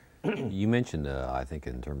 You mentioned, I think,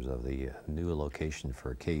 in terms of the new location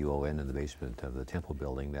for KUON in the basement of the Temple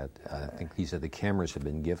building, that I think he said the cameras had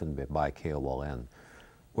been given by KUON.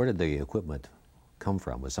 Where did the equipment come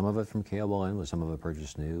from? Was some of it from KUON? Was some of it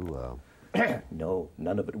purchased new? No,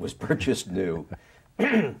 none of it was purchased new.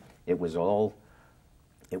 It was all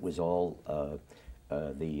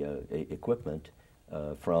the equipment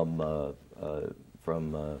from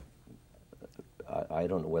I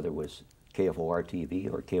don't know whether it was KFOR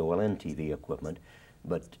TV or KOLN TV equipment,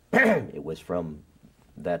 but it was from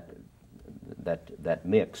that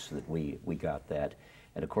mix that we got that.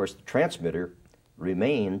 And of course the transmitter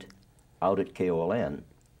remained out at KOLN,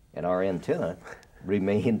 and our antenna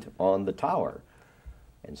remained on the tower.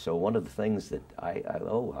 And so one of the things that I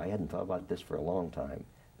hadn't thought about this for a long time,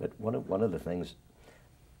 but one of the things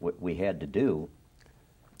we had to do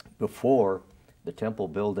before the Temple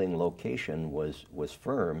building location was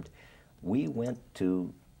firmed, we went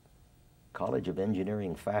to College of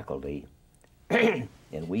Engineering faculty and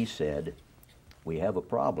we said, we have a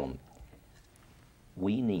problem.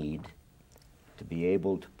 We need to be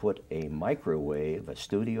able to put a microwave, a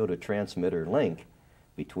studio to transmitter link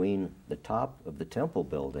between the top of the Temple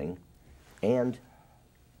building and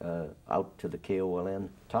out to the KOLN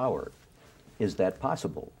tower. Is that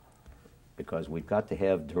possible? Because we've got to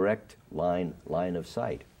have direct line of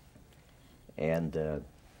sight. And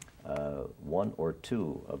one or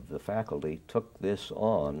two of the faculty took this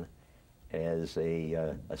on as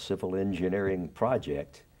a civil engineering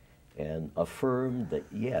project and affirmed that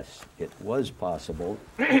yes, it was possible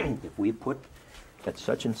if we put at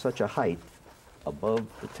such and such a height above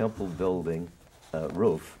the Temple building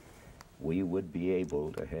roof, we would be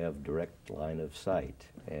able to have direct line of sight,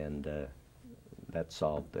 and that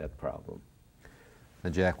solved that problem. Now,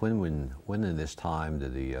 Jack, when in this time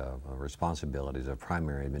did the responsibilities of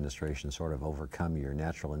primary administration sort of overcome your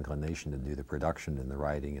natural inclination to do the production and the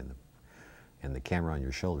writing and the camera on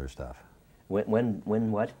your shoulder stuff? When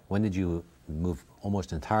what? When did you move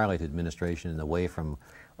almost entirely to administration and away from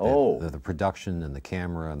the production and the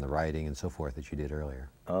camera and the writing and so forth that you did earlier?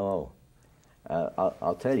 I'll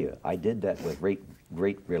tell you, I did that with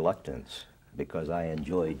great reluctance because I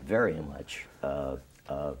enjoyed very much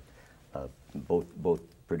both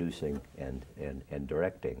producing and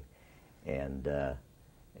directing, and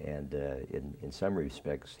in some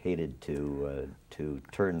respects hated to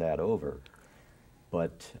turn that over.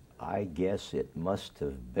 But I guess it must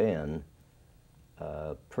have been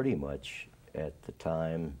pretty much at the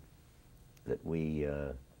time that we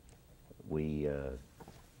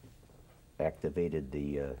activated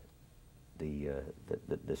the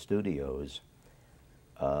studios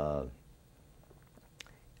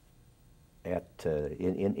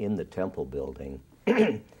in the Temple building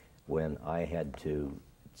when I had to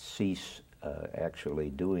cease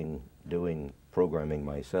actually doing programming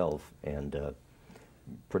myself and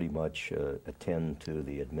pretty much attend to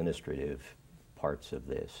the administrative parts of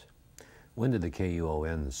this. When did the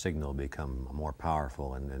KUON signal become more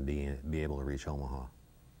powerful and be able to reach Omaha?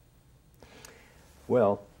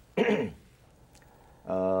 Well,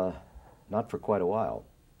 not for quite a while.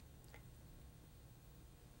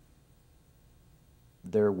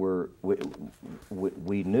 There were,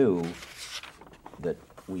 we knew that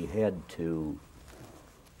we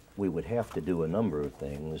would have to do a number of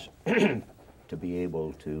things to be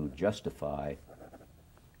able to justify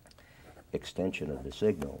extension of the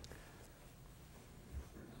signal.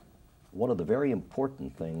 One of the very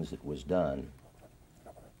important things that was done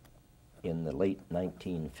in the late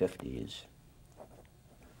 1950s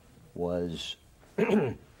was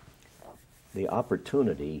the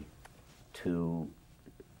opportunity to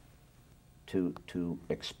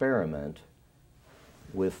experiment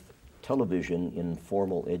with television in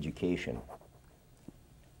formal education.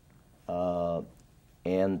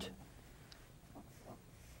 And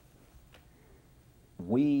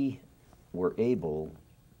we were able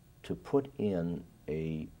to put in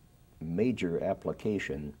a major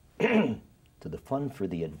application to the Fund for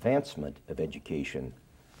the Advancement of Education.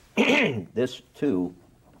 This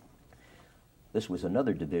was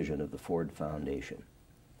another division of the Ford Foundation,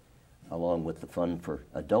 along with the Fund for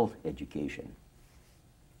Adult Education.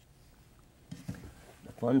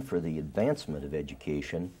 The Fund for the Advancement of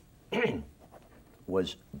Education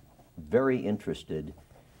was very interested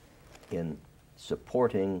in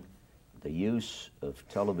supporting the use of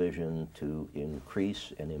television to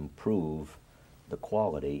increase and improve the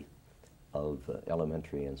quality of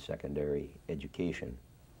elementary and secondary education.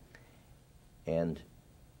 And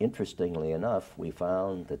interestingly enough, we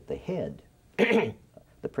found that the head,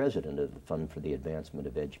 the president of the Fund for the Advancement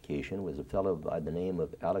of Education, was a fellow by the name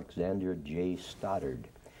of Alexander J. Stoddard,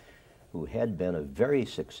 who had been a very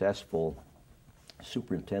successful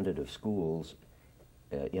superintendent of schools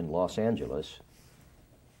in Los Angeles,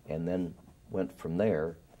 and then went from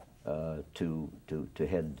there to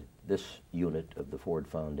head this unit of the Ford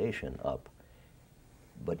Foundation up.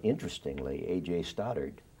 But interestingly, A.J.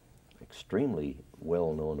 Stoddard, extremely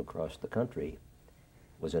well known across the country,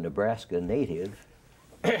 was a Nebraska native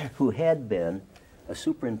who had been a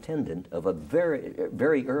superintendent of a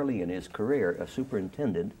very early in his career, a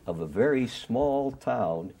superintendent of a very small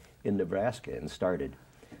town in Nebraska and started.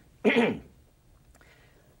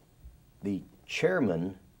 The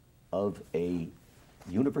chairman of a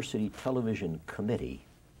university television committee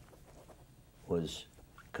was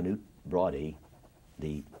Knut Brody,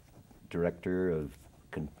 the director of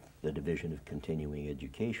the Division of Continuing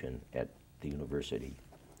Education at the university.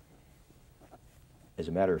 As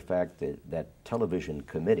a matter of fact, that television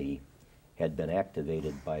committee had been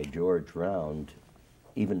activated by George Round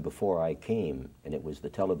even before I came, and it was the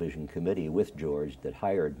television committee with George that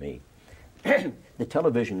hired me. The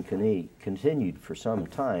television committee continued for some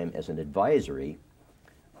time as an advisory,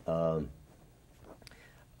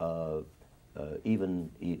 even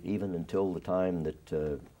until the time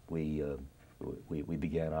that we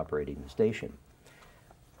began operating the station.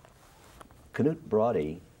 Knut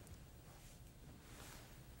Brody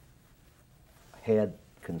had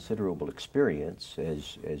considerable experience,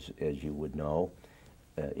 as you would know,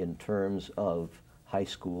 in terms of high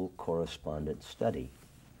school correspondence study.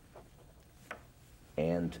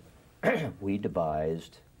 And we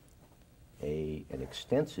devised an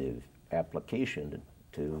extensive application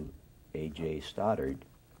to A.J. Stoddard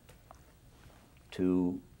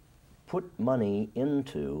to put money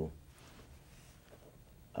into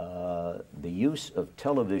the use of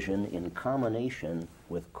television in combination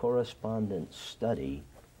with correspondence study,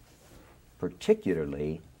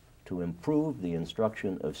 particularly to improve the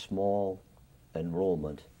instruction of small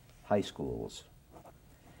enrollment high schools.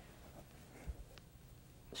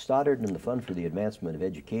 Stoddard and the Fund for the Advancement of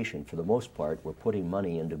Education, for the most part, were putting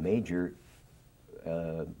money into major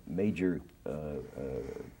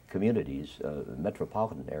communities,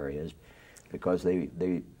 metropolitan areas, because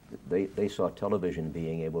they saw television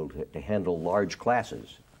being able to handle large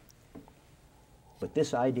classes. But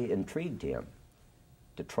this idea intrigued him,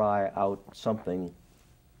 to try out something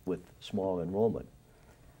with small enrollment.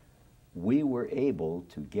 We were able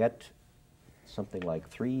to get something like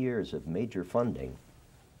 3 years of major funding,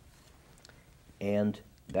 and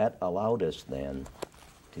that allowed us then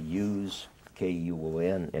to use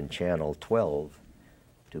KUON and Channel 12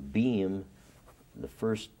 to beam the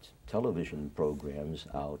first television programs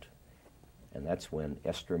out, and that's when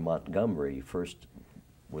Esther Montgomery first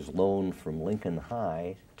was loaned from Lincoln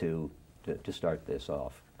High to start this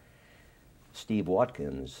off. Steve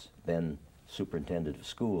Watkins, then superintendent of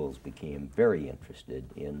schools, became very interested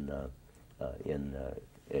in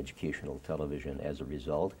educational television as a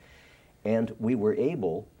result, and we were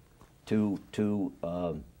able to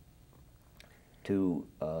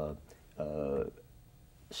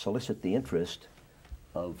solicit the interest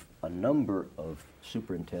of a number of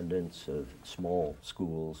superintendents of small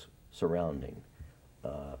schools surrounding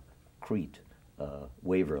Crete,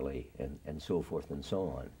 Waverly, and so forth and so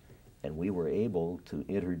on. And we were able to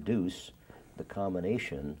introduce the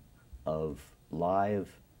combination of live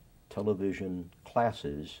television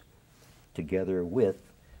classes together with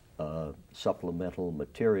supplemental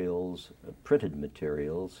materials, printed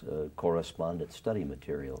materials, correspondence study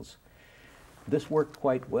materials. This worked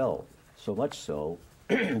quite well, so much so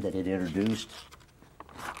that it introduced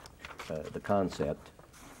the concept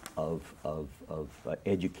of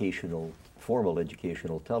formal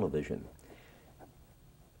educational television.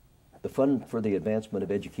 The Fund for the Advancement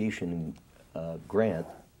of Education grant,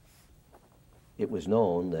 it was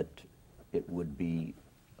known that it would be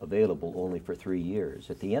available only for 3 years.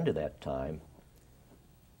 At the end of that time,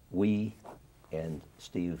 we and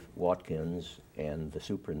Steve Watkins and the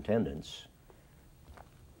superintendents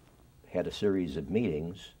had a series of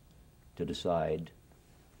meetings to decide,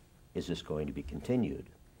 is this going to be continued?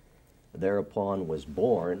 Thereupon was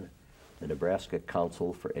born the Nebraska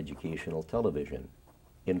Council for Educational Television,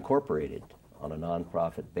 incorporated on a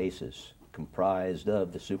nonprofit basis, comprised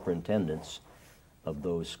of the superintendents of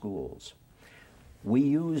those schools. We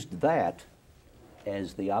used that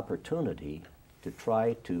as the opportunity to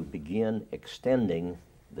try to begin extending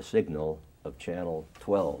the signal of Channel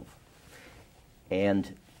 12.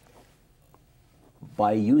 And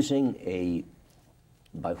by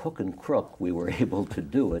hook and crook, we were able to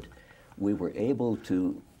do it. We were able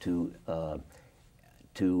to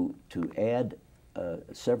add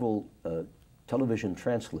several television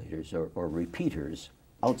translators or repeaters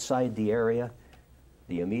outside the area,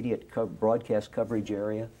 the immediate broadcast coverage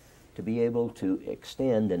area, to be able to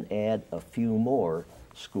extend and add a few more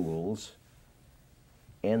schools.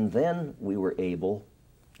 And then we were able,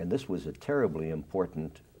 and this was a terribly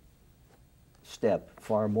important step,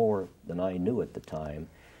 far more than I knew at the time,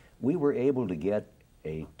 we were able to get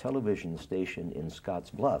a television station in Scotts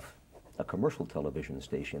Bluff, a commercial television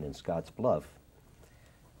station in Scotts Bluff,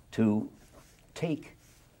 to take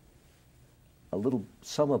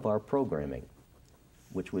some of our programming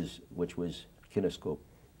which was kinescope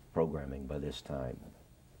programming by this time.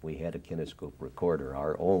 We had a kinescope recorder,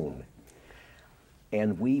 our own,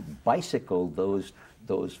 and we bicycled those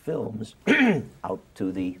films out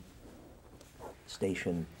to the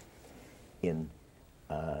station in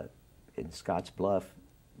Scotts Bluff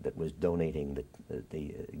that was donating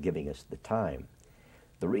giving us the time.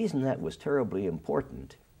 The reason that was terribly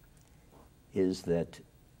important is that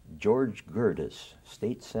George Gertis,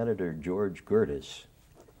 State Senator George Gertis,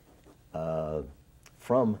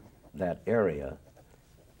 from that area,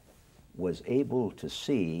 was able to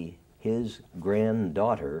see his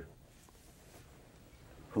granddaughter,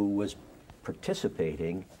 who was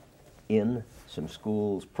participating in some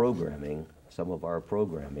schools' programming, some of our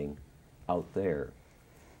programming out there.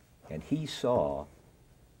 And he saw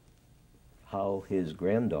how his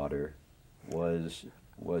granddaughter was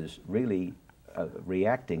really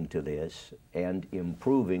reacting to this and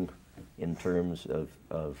improving in terms of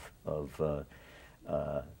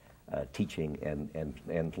teaching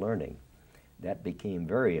and learning. That became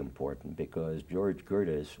very important because George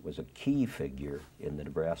Gertis was a key figure in the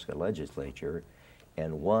Nebraska legislature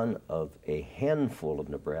and one of a handful of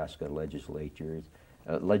Nebraska legislators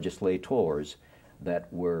that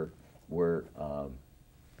were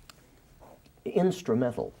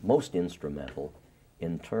instrumental, most instrumental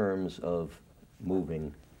in terms of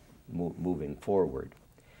moving forward.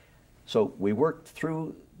 So we worked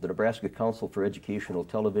through the Nebraska Council for Educational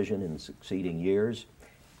Television in succeeding years.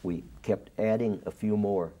 We kept adding a few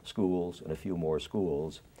more schools and a few more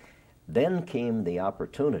schools. Then came the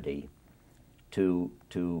opportunity to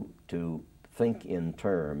think in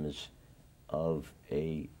terms of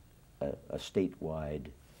a statewide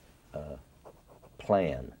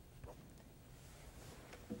plan.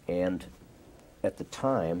 And at the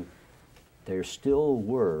time, there still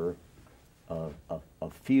were a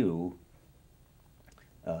few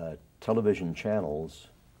television channels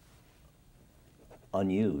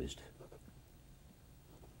unused.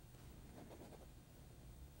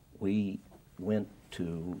 We went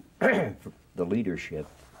to the leadership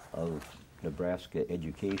of Nebraska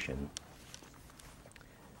education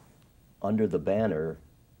under the banner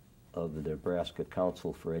of the Nebraska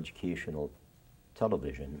Council for Educational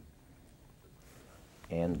Television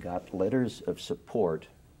and got letters of support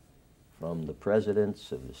from the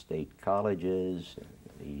presidents of the state colleges,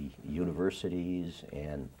 the universities,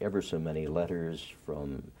 and ever so many letters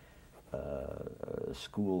from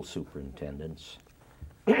school superintendents,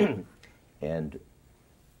 and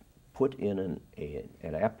put in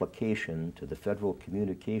an application to the Federal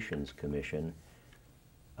Communications Commission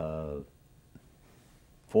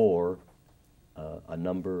for a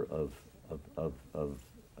number of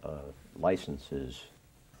licenses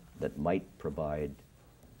that might provide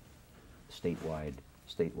statewide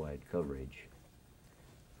coverage.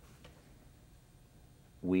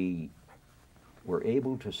 We were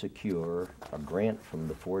able to secure a grant from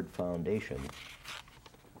the Ford Foundation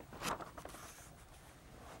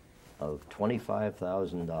of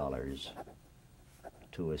 $25,000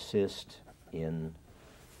 to assist in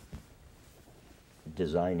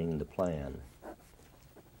designing the plan.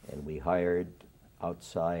 And we hired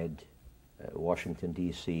outside Washington,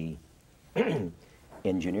 D.C.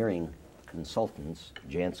 engineering consultants,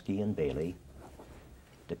 Jansky and Bailey,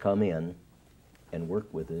 to come in and work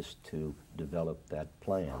with us to develop that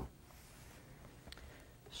plan,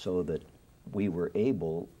 so that we were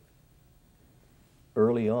able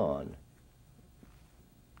early on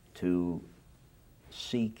to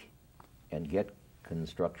seek and get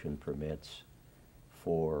construction permits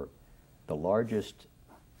for the largest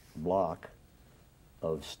block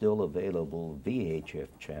of still available VHF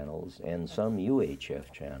channels and some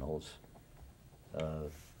UHF channels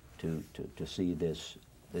to see this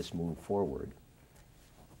move forward.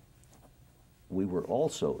 We were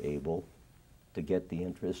also able to get the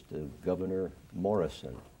interest of Governor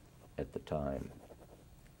Morrison at the time.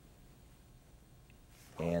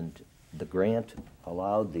 And the grant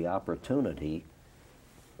allowed the opportunity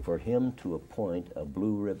for him to appoint a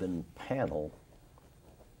blue ribbon panel,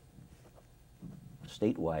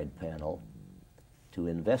 statewide panel, to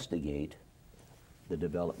investigate the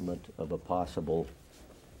development of a possible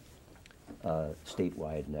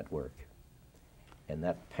statewide network. And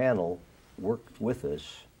that panel worked with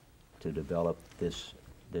us to develop this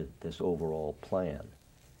overall plan,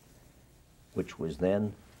 which was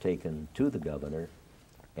then taken to the governor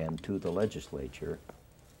and to the legislature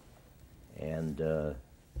and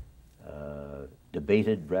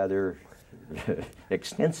debated rather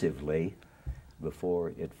extensively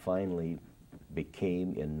before it finally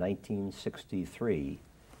became, in 1963,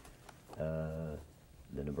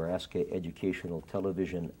 the Nebraska Educational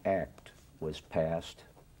Television Act was passed,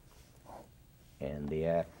 and the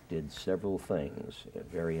act did several things.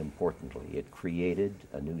 Very importantly, it created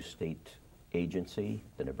a new state agency,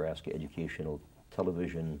 the Nebraska Educational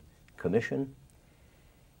Television Commission.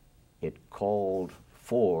 It called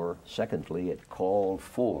for, secondly, it called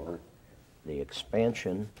for the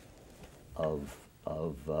expansion of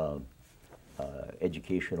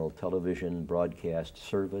educational television broadcast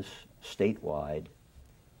service statewide.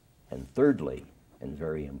 And thirdly, and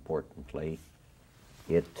very importantly,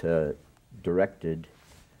 it directed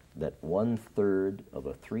that 1/3 of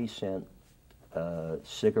a 3-cent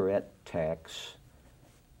cigarette tax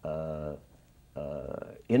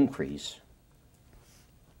increase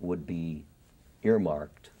would be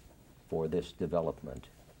earmarked for this development.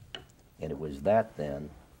 And it was that then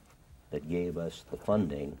that gave us the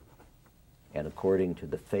funding. And according to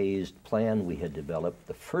the phased plan we had developed,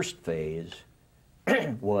 the first phase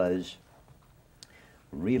was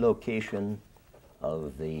relocation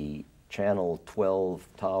of the Channel 12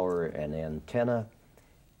 tower and antenna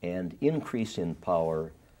and increase in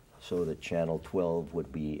power so that Channel 12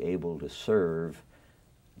 would be able to serve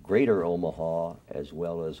Greater Omaha as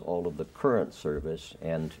well as all of the current service,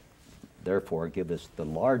 and therefore give us the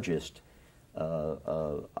largest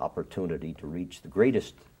opportunity to reach the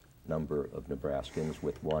greatest number of Nebraskans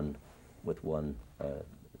with one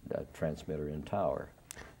transmitter and tower.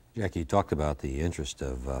 Jackie, you talked about the interest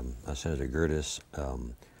of Senator Gerdes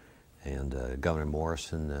and Governor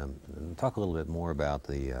Morrison. Talk a little bit more about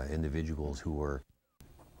the individuals who were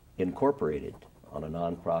incorporated on a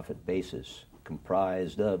nonprofit basis,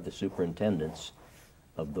 comprised of the superintendents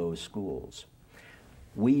of those schools.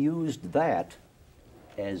 We used that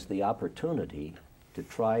as the opportunity to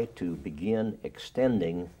try to begin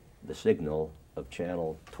extending the signal of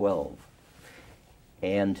Channel 12.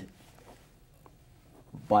 And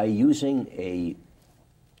by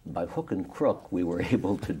hook and crook, we were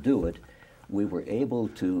able to do it. We were able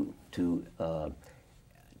to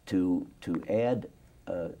add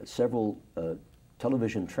several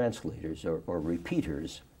television translators or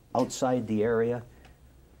repeaters outside the area,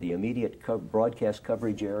 the immediate broadcast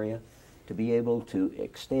coverage area, to be able to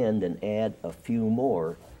extend and add a few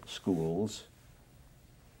more schools.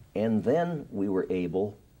 And then we were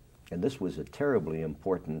able, and this was a terribly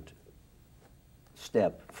important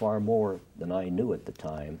step, far more than I knew at the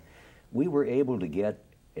time, we were able to get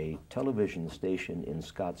a television station in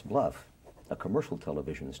Scotts Bluff, a commercial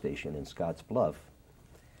television station in Scotts Bluff,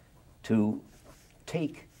 to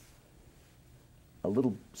take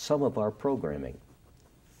some of our programming,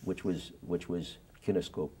 which was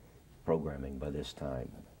kinescope programming by this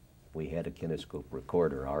time. We had a kinescope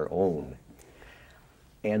recorder, our own,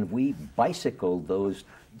 and we bicycled those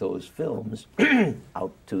films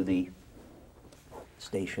out to the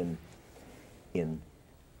station in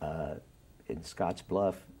Scotts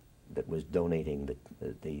Bluff that was donating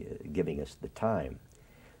giving us the time.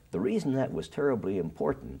 The reason that was terribly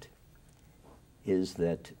important is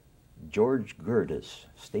that George Gerdes,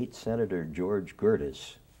 State Senator George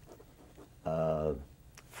Gerdes,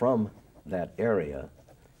 from that area,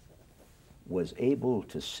 was able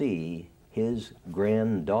to see his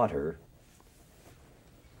granddaughter,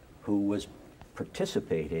 who was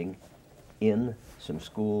participating in some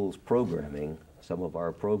schools' programming, some of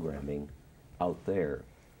our programming out there.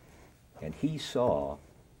 And he saw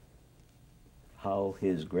how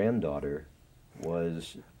his granddaughter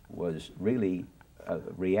was really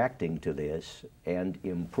reacting to this and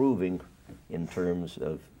improving in terms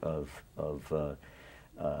of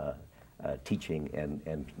teaching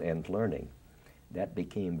and learning. That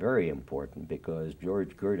became very important because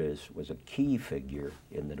George Gerdes was a key figure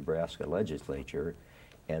in the Nebraska legislature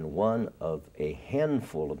and one of a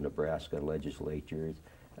handful of Nebraska legislators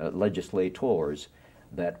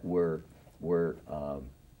that were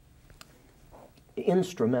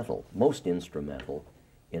instrumental, most instrumental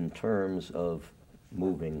in terms of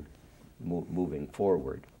moving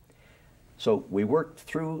forward. So we worked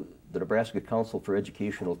through the Nebraska Council for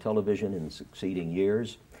Educational Television in succeeding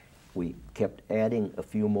years. We kept adding a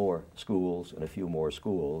few more schools and a few more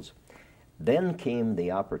schools. Then came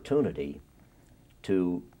the opportunity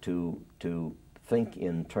to think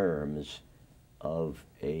in terms of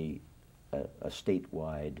a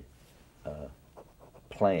statewide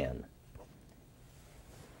plan.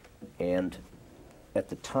 And at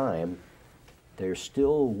the time, there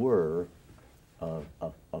still were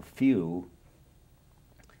a few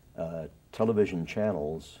television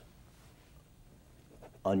channels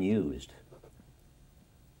unused.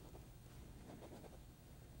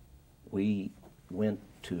 We went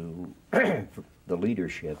to the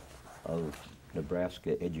leadership of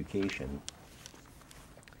Nebraska education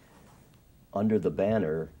under the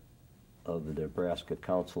banner of the Nebraska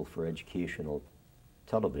Council for Educational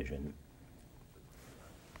Television,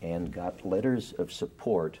 and got letters of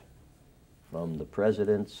support from the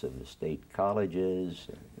presidents of the state colleges,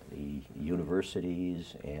 the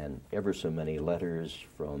universities, and ever so many letters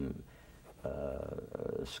from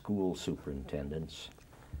school superintendents,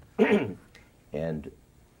 and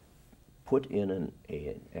put in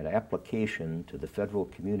an application to the Federal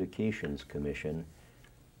Communications Commission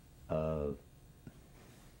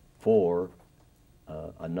for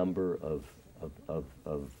a number of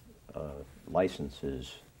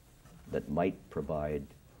licenses that might provide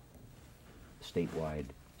statewide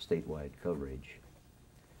coverage.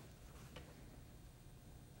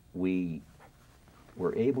 We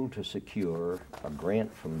were able to secure a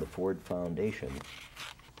grant from the Ford Foundation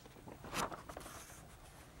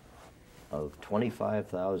of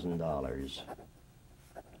 $25,000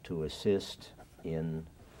 to assist in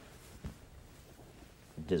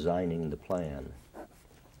designing the plan.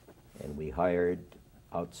 And we hired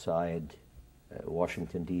outside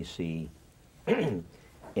Washington, D.C.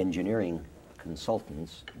 engineering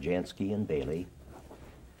consultants, Jansky and Bailey,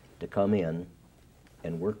 to come in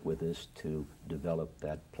and work with us to develop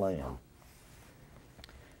that plan,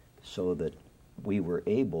 so that we were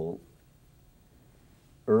able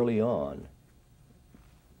early on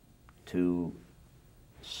to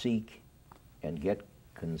seek and get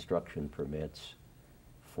construction permits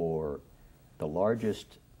for the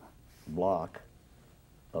largest block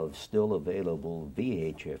of still available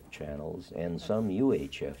VHF channels and some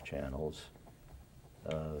UHF channels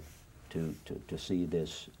to see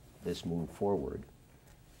this move forward.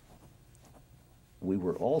 We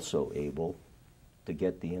were also able to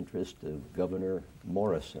get the interest of Governor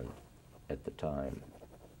Morrison at the time.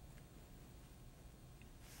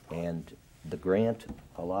 And the grant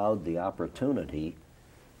allowed the opportunity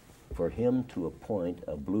for him to appoint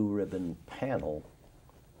a blue ribbon panel,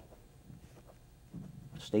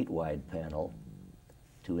 statewide panel,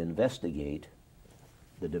 to investigate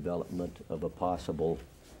the development of a possible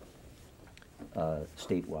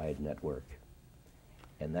statewide network.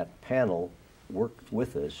 And that panel worked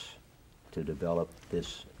with us to develop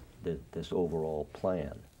this overall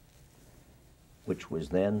plan, which was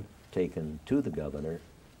then taken to the governor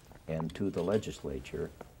and to the legislature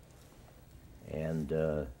and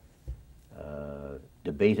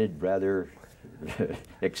debated rather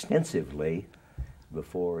extensively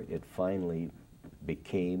before it finally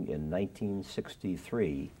became, in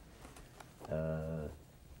 1963, the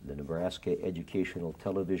Nebraska Educational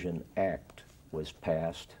Television Act was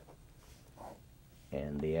passed,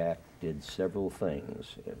 and the act did several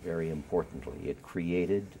things. Very importantly, it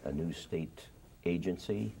created a new state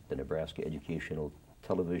agency, the Nebraska Educational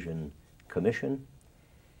Television Commission.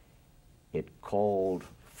 It called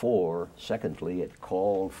for, secondly, it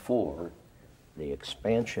called for the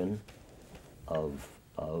expansion of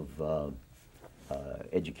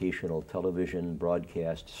educational television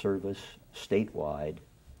broadcast service statewide.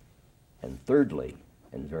 And thirdly,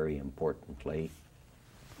 and very importantly,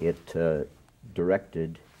 it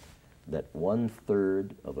directed that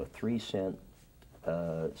 1/3 of a 3-cent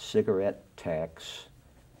cigarette tax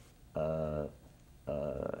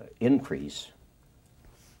increase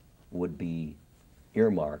would be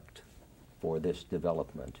earmarked for this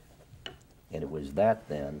development. And it was that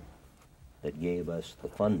then that gave us the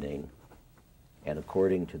funding. And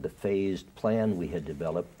according to the phased plan we had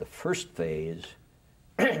developed, the first phase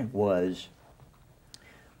was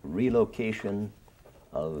relocation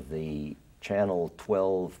of the Channel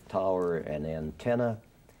 12 tower and antenna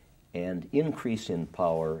and increase in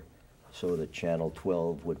power so that Channel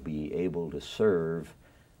 12 would be able to serve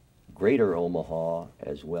Greater Omaha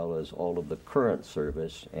as well as all of the current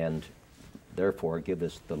service, and therefore give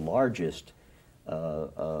us the largest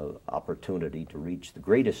opportunity to reach the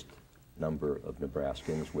greatest number of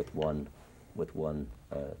Nebraskans with one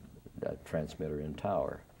transmitter and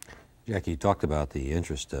tower. Jackie, you talked about the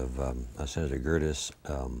interest of Senator Gertis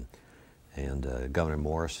and Governor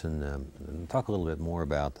Morrison. Talk a little bit more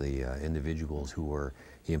about the individuals who were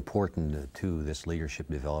important to this leadership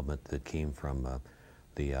development that came from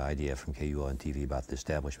the idea from KUON-TV about the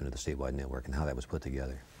establishment of the statewide network and how that was put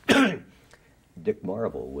together. Dick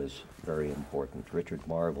Marvel was very important. Richard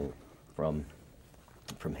Marvel from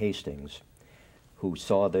Hastings, who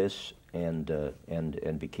saw this and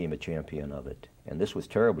became a champion of it. And this was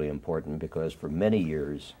terribly important because for many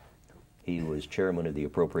years he was chairman of the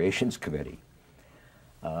Appropriations Committee.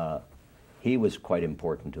 He was quite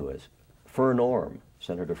important to us.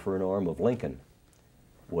 Senator Fern Orm of Lincoln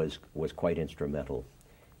was quite instrumental.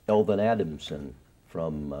 Elvin Adamson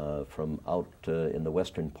from out in the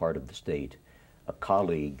western part of the state. A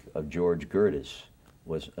colleague of George Gertis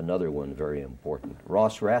was another one very important.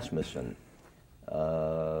 Ross Rasmussen,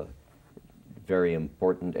 very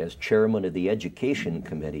important as chairman of the Education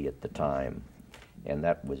Committee at the time, and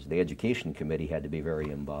the Education Committee had to be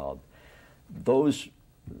very involved.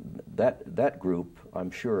 That group,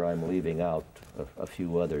 I'm sure I'm leaving out a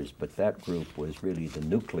few others, but that group was really the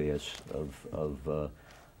nucleus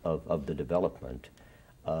of the development.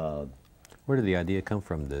 Where did the idea come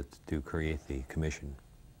from to create the commission?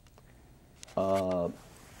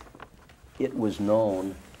 It was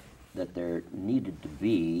known that there needed to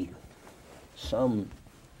be some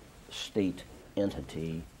state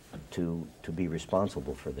entity to be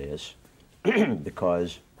responsible for this,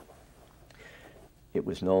 because it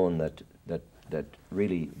was known that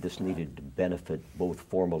really this needed to benefit both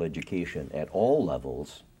formal education at all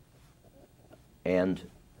levels and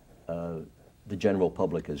the general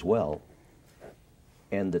public as well,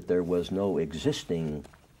 and that there was no existing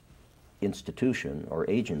institution or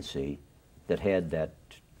agency that had that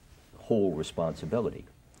whole responsibility.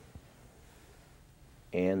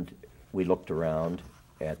 And we looked around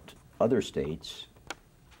at other states,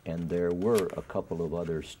 and there were a couple of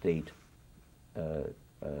other state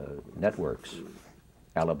networks.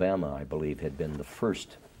 Alabama, I believe, had been the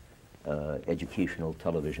first educational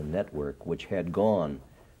television network which had gone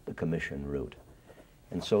the commission route.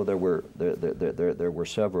 And so there were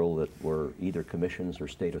several that were either commissions or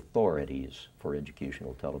state authorities for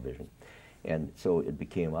educational television. And so it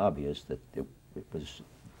became obvious that it was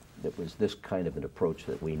this kind of an approach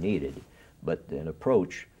that we needed, but an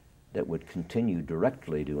approach that would continue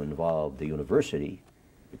directly to involve the university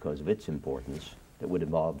because of its importance, that would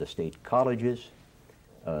involve the state colleges,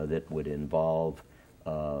 that would involve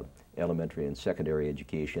elementary and secondary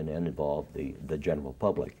education, and involve the general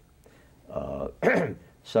public.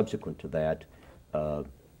 Subsequent to that, as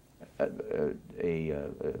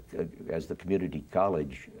the community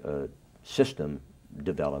college system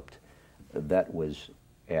developed, that was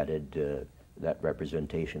added, that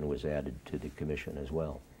representation was added to the commission as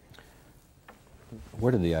well.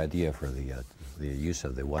 Where did the idea for the use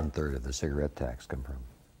of the 1/3 of the cigarette tax come from?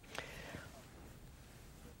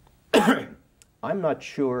 I'm not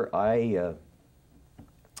sure. I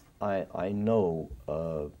know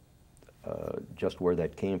just where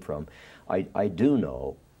that came from. I do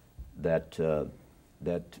know that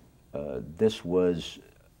this was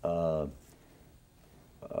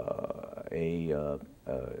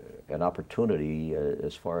an opportunity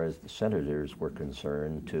as far as the senators were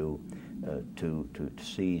concerned to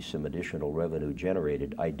see some additional revenue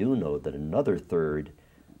generated. I do know that another third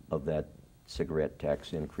of that cigarette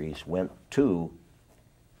tax increase went to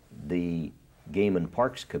the Game and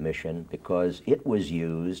Parks Commission because it was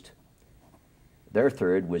used, their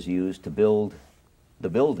third was used to build the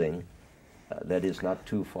building that is not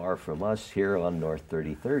too far from us here on North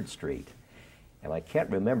 33rd Street. And I can't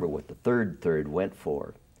remember what the third went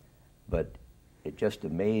for, but it just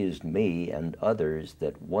amazed me and others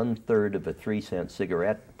that 1/3 of a 3-cent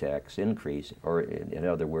cigarette tax increase, or in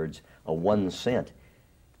other words, a 1 cent,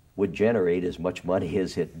 would generate as much money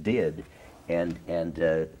as it did. And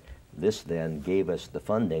this then gave us the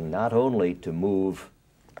funding not only to move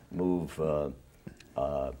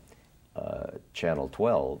Channel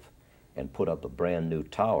 12 and put up a brand new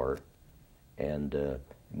tower and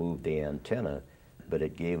move the antenna, but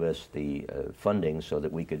it gave us the funding so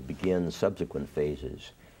that we could begin subsequent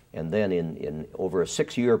phases. And then in over a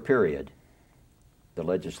 6-year period, the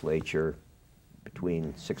legislature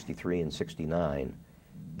between 63 and 69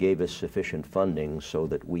 gave us sufficient funding so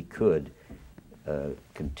that we could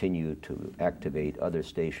continue to activate other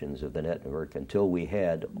stations of the network until we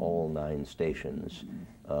had all 9 stations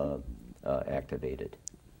activated.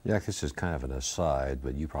 Jack, this is kind of an aside,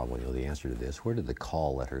 but you probably know the answer to this. Where did the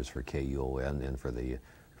call letters for KUON and for the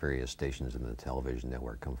various stations in the television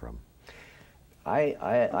network come from?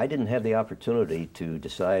 I didn't have the opportunity to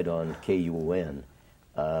decide on KUON.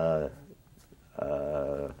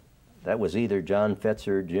 That was either John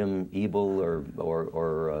Fetzer, Jim Ebel,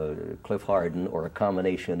 or Cliff Harden, or a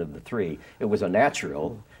combination of the three. It was a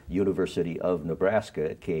natural University of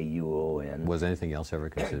Nebraska, KUON. Was anything else ever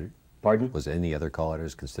considered? Pardon? Was any other call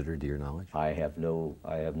letters considered to your knowledge? I have no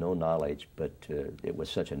knowledge, but it was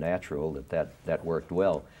such a natural that worked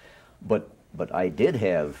well. But I did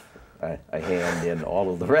have a hand in all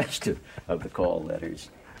of the rest of the call letters,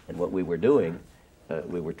 and what we were doing,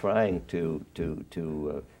 we were trying to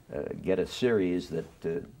get a series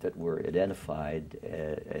that were identified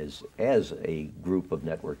as a group of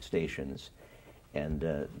network stations,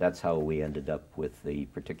 And that's how we ended up with the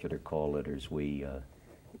particular call letters we're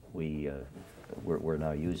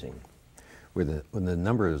now using. When the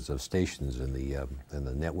numbers of stations in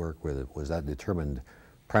the network, was that determined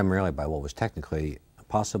primarily by what was technically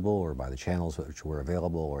possible, or by the channels which were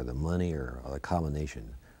available, or the money, or a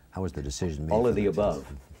combination? How was the decision made? All of the above.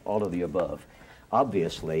 All of the above.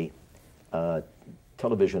 Obviously,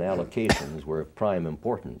 television allocations were of prime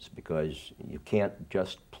importance, because you can't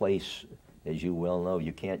just place, as you well know,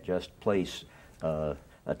 you can't just place a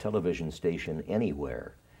television station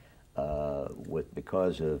anywhere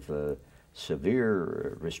because of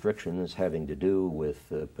severe restrictions having to do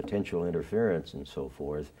with potential interference and so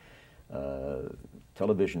forth.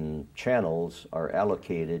 Television channels are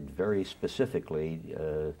allocated very specifically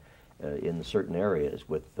in certain areas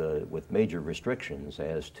with major restrictions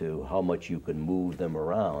as to how much you can move them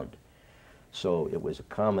around. So it was a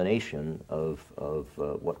combination of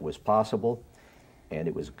what was possible, and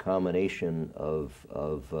it was a combination of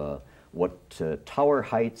what tower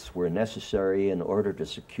heights were necessary in order to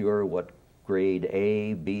secure what grade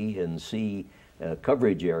A, B, and C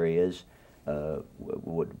coverage areas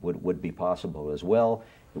would be possible as well.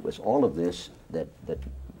 It was all of this that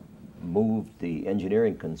moved the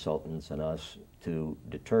engineering consultants and us to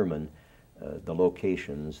determine the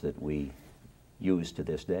locations that we use to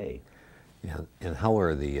this day. Yeah, and how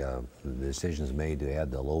are the decisions made to add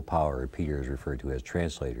the low power repeaters referred to as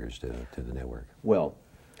translators to the network? Well,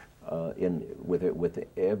 with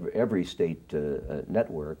every state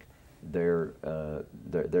network, there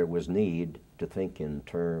was need to think in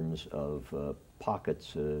terms of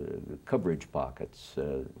pockets, coverage pockets,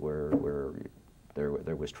 where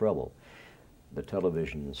there was trouble. The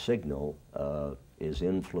television signal is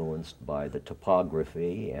influenced by the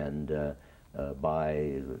topography and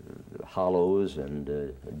by hollows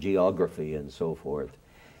and geography and so forth.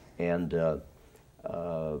 And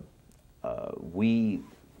we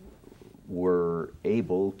were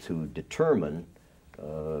able to determine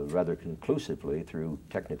rather conclusively through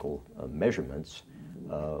technical measurements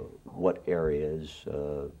what areas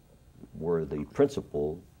were the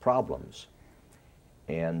principal problems.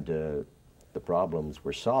 And the problems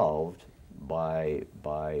were solved by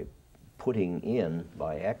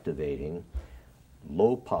activating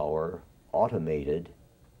low power automated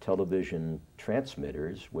television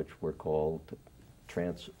transmitters, which were called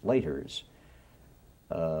translators.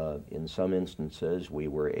 In some instances, we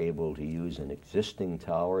were able to use an existing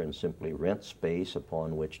tower and simply rent space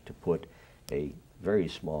upon which to put a very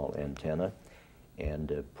small antenna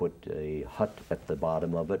and put a hut at the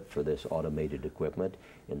bottom of it for this automated equipment.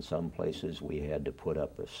 In some places, we had to put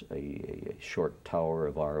up a short tower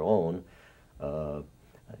of our own.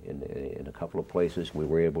 In a couple of places, we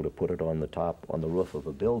were able to put it on the roof of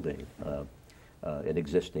a building, an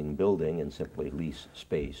existing building, and simply lease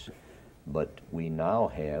space. But we now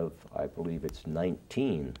have, I believe it's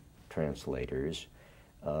 19 translators,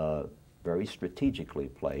 very strategically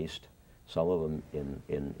placed, some of them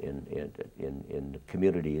in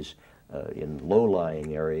communities, in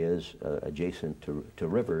low-lying areas adjacent to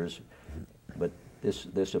rivers. But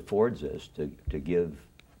this affords us to give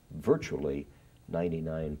virtually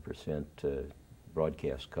 99%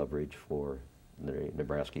 broadcast coverage for the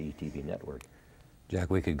Nebraska ETV network.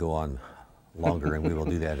 Jack, we could go on longer, and we will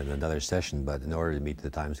do that in another session, but in order to meet the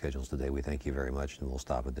time schedules today, we thank you very much, and we'll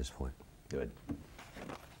stop at this point. Good.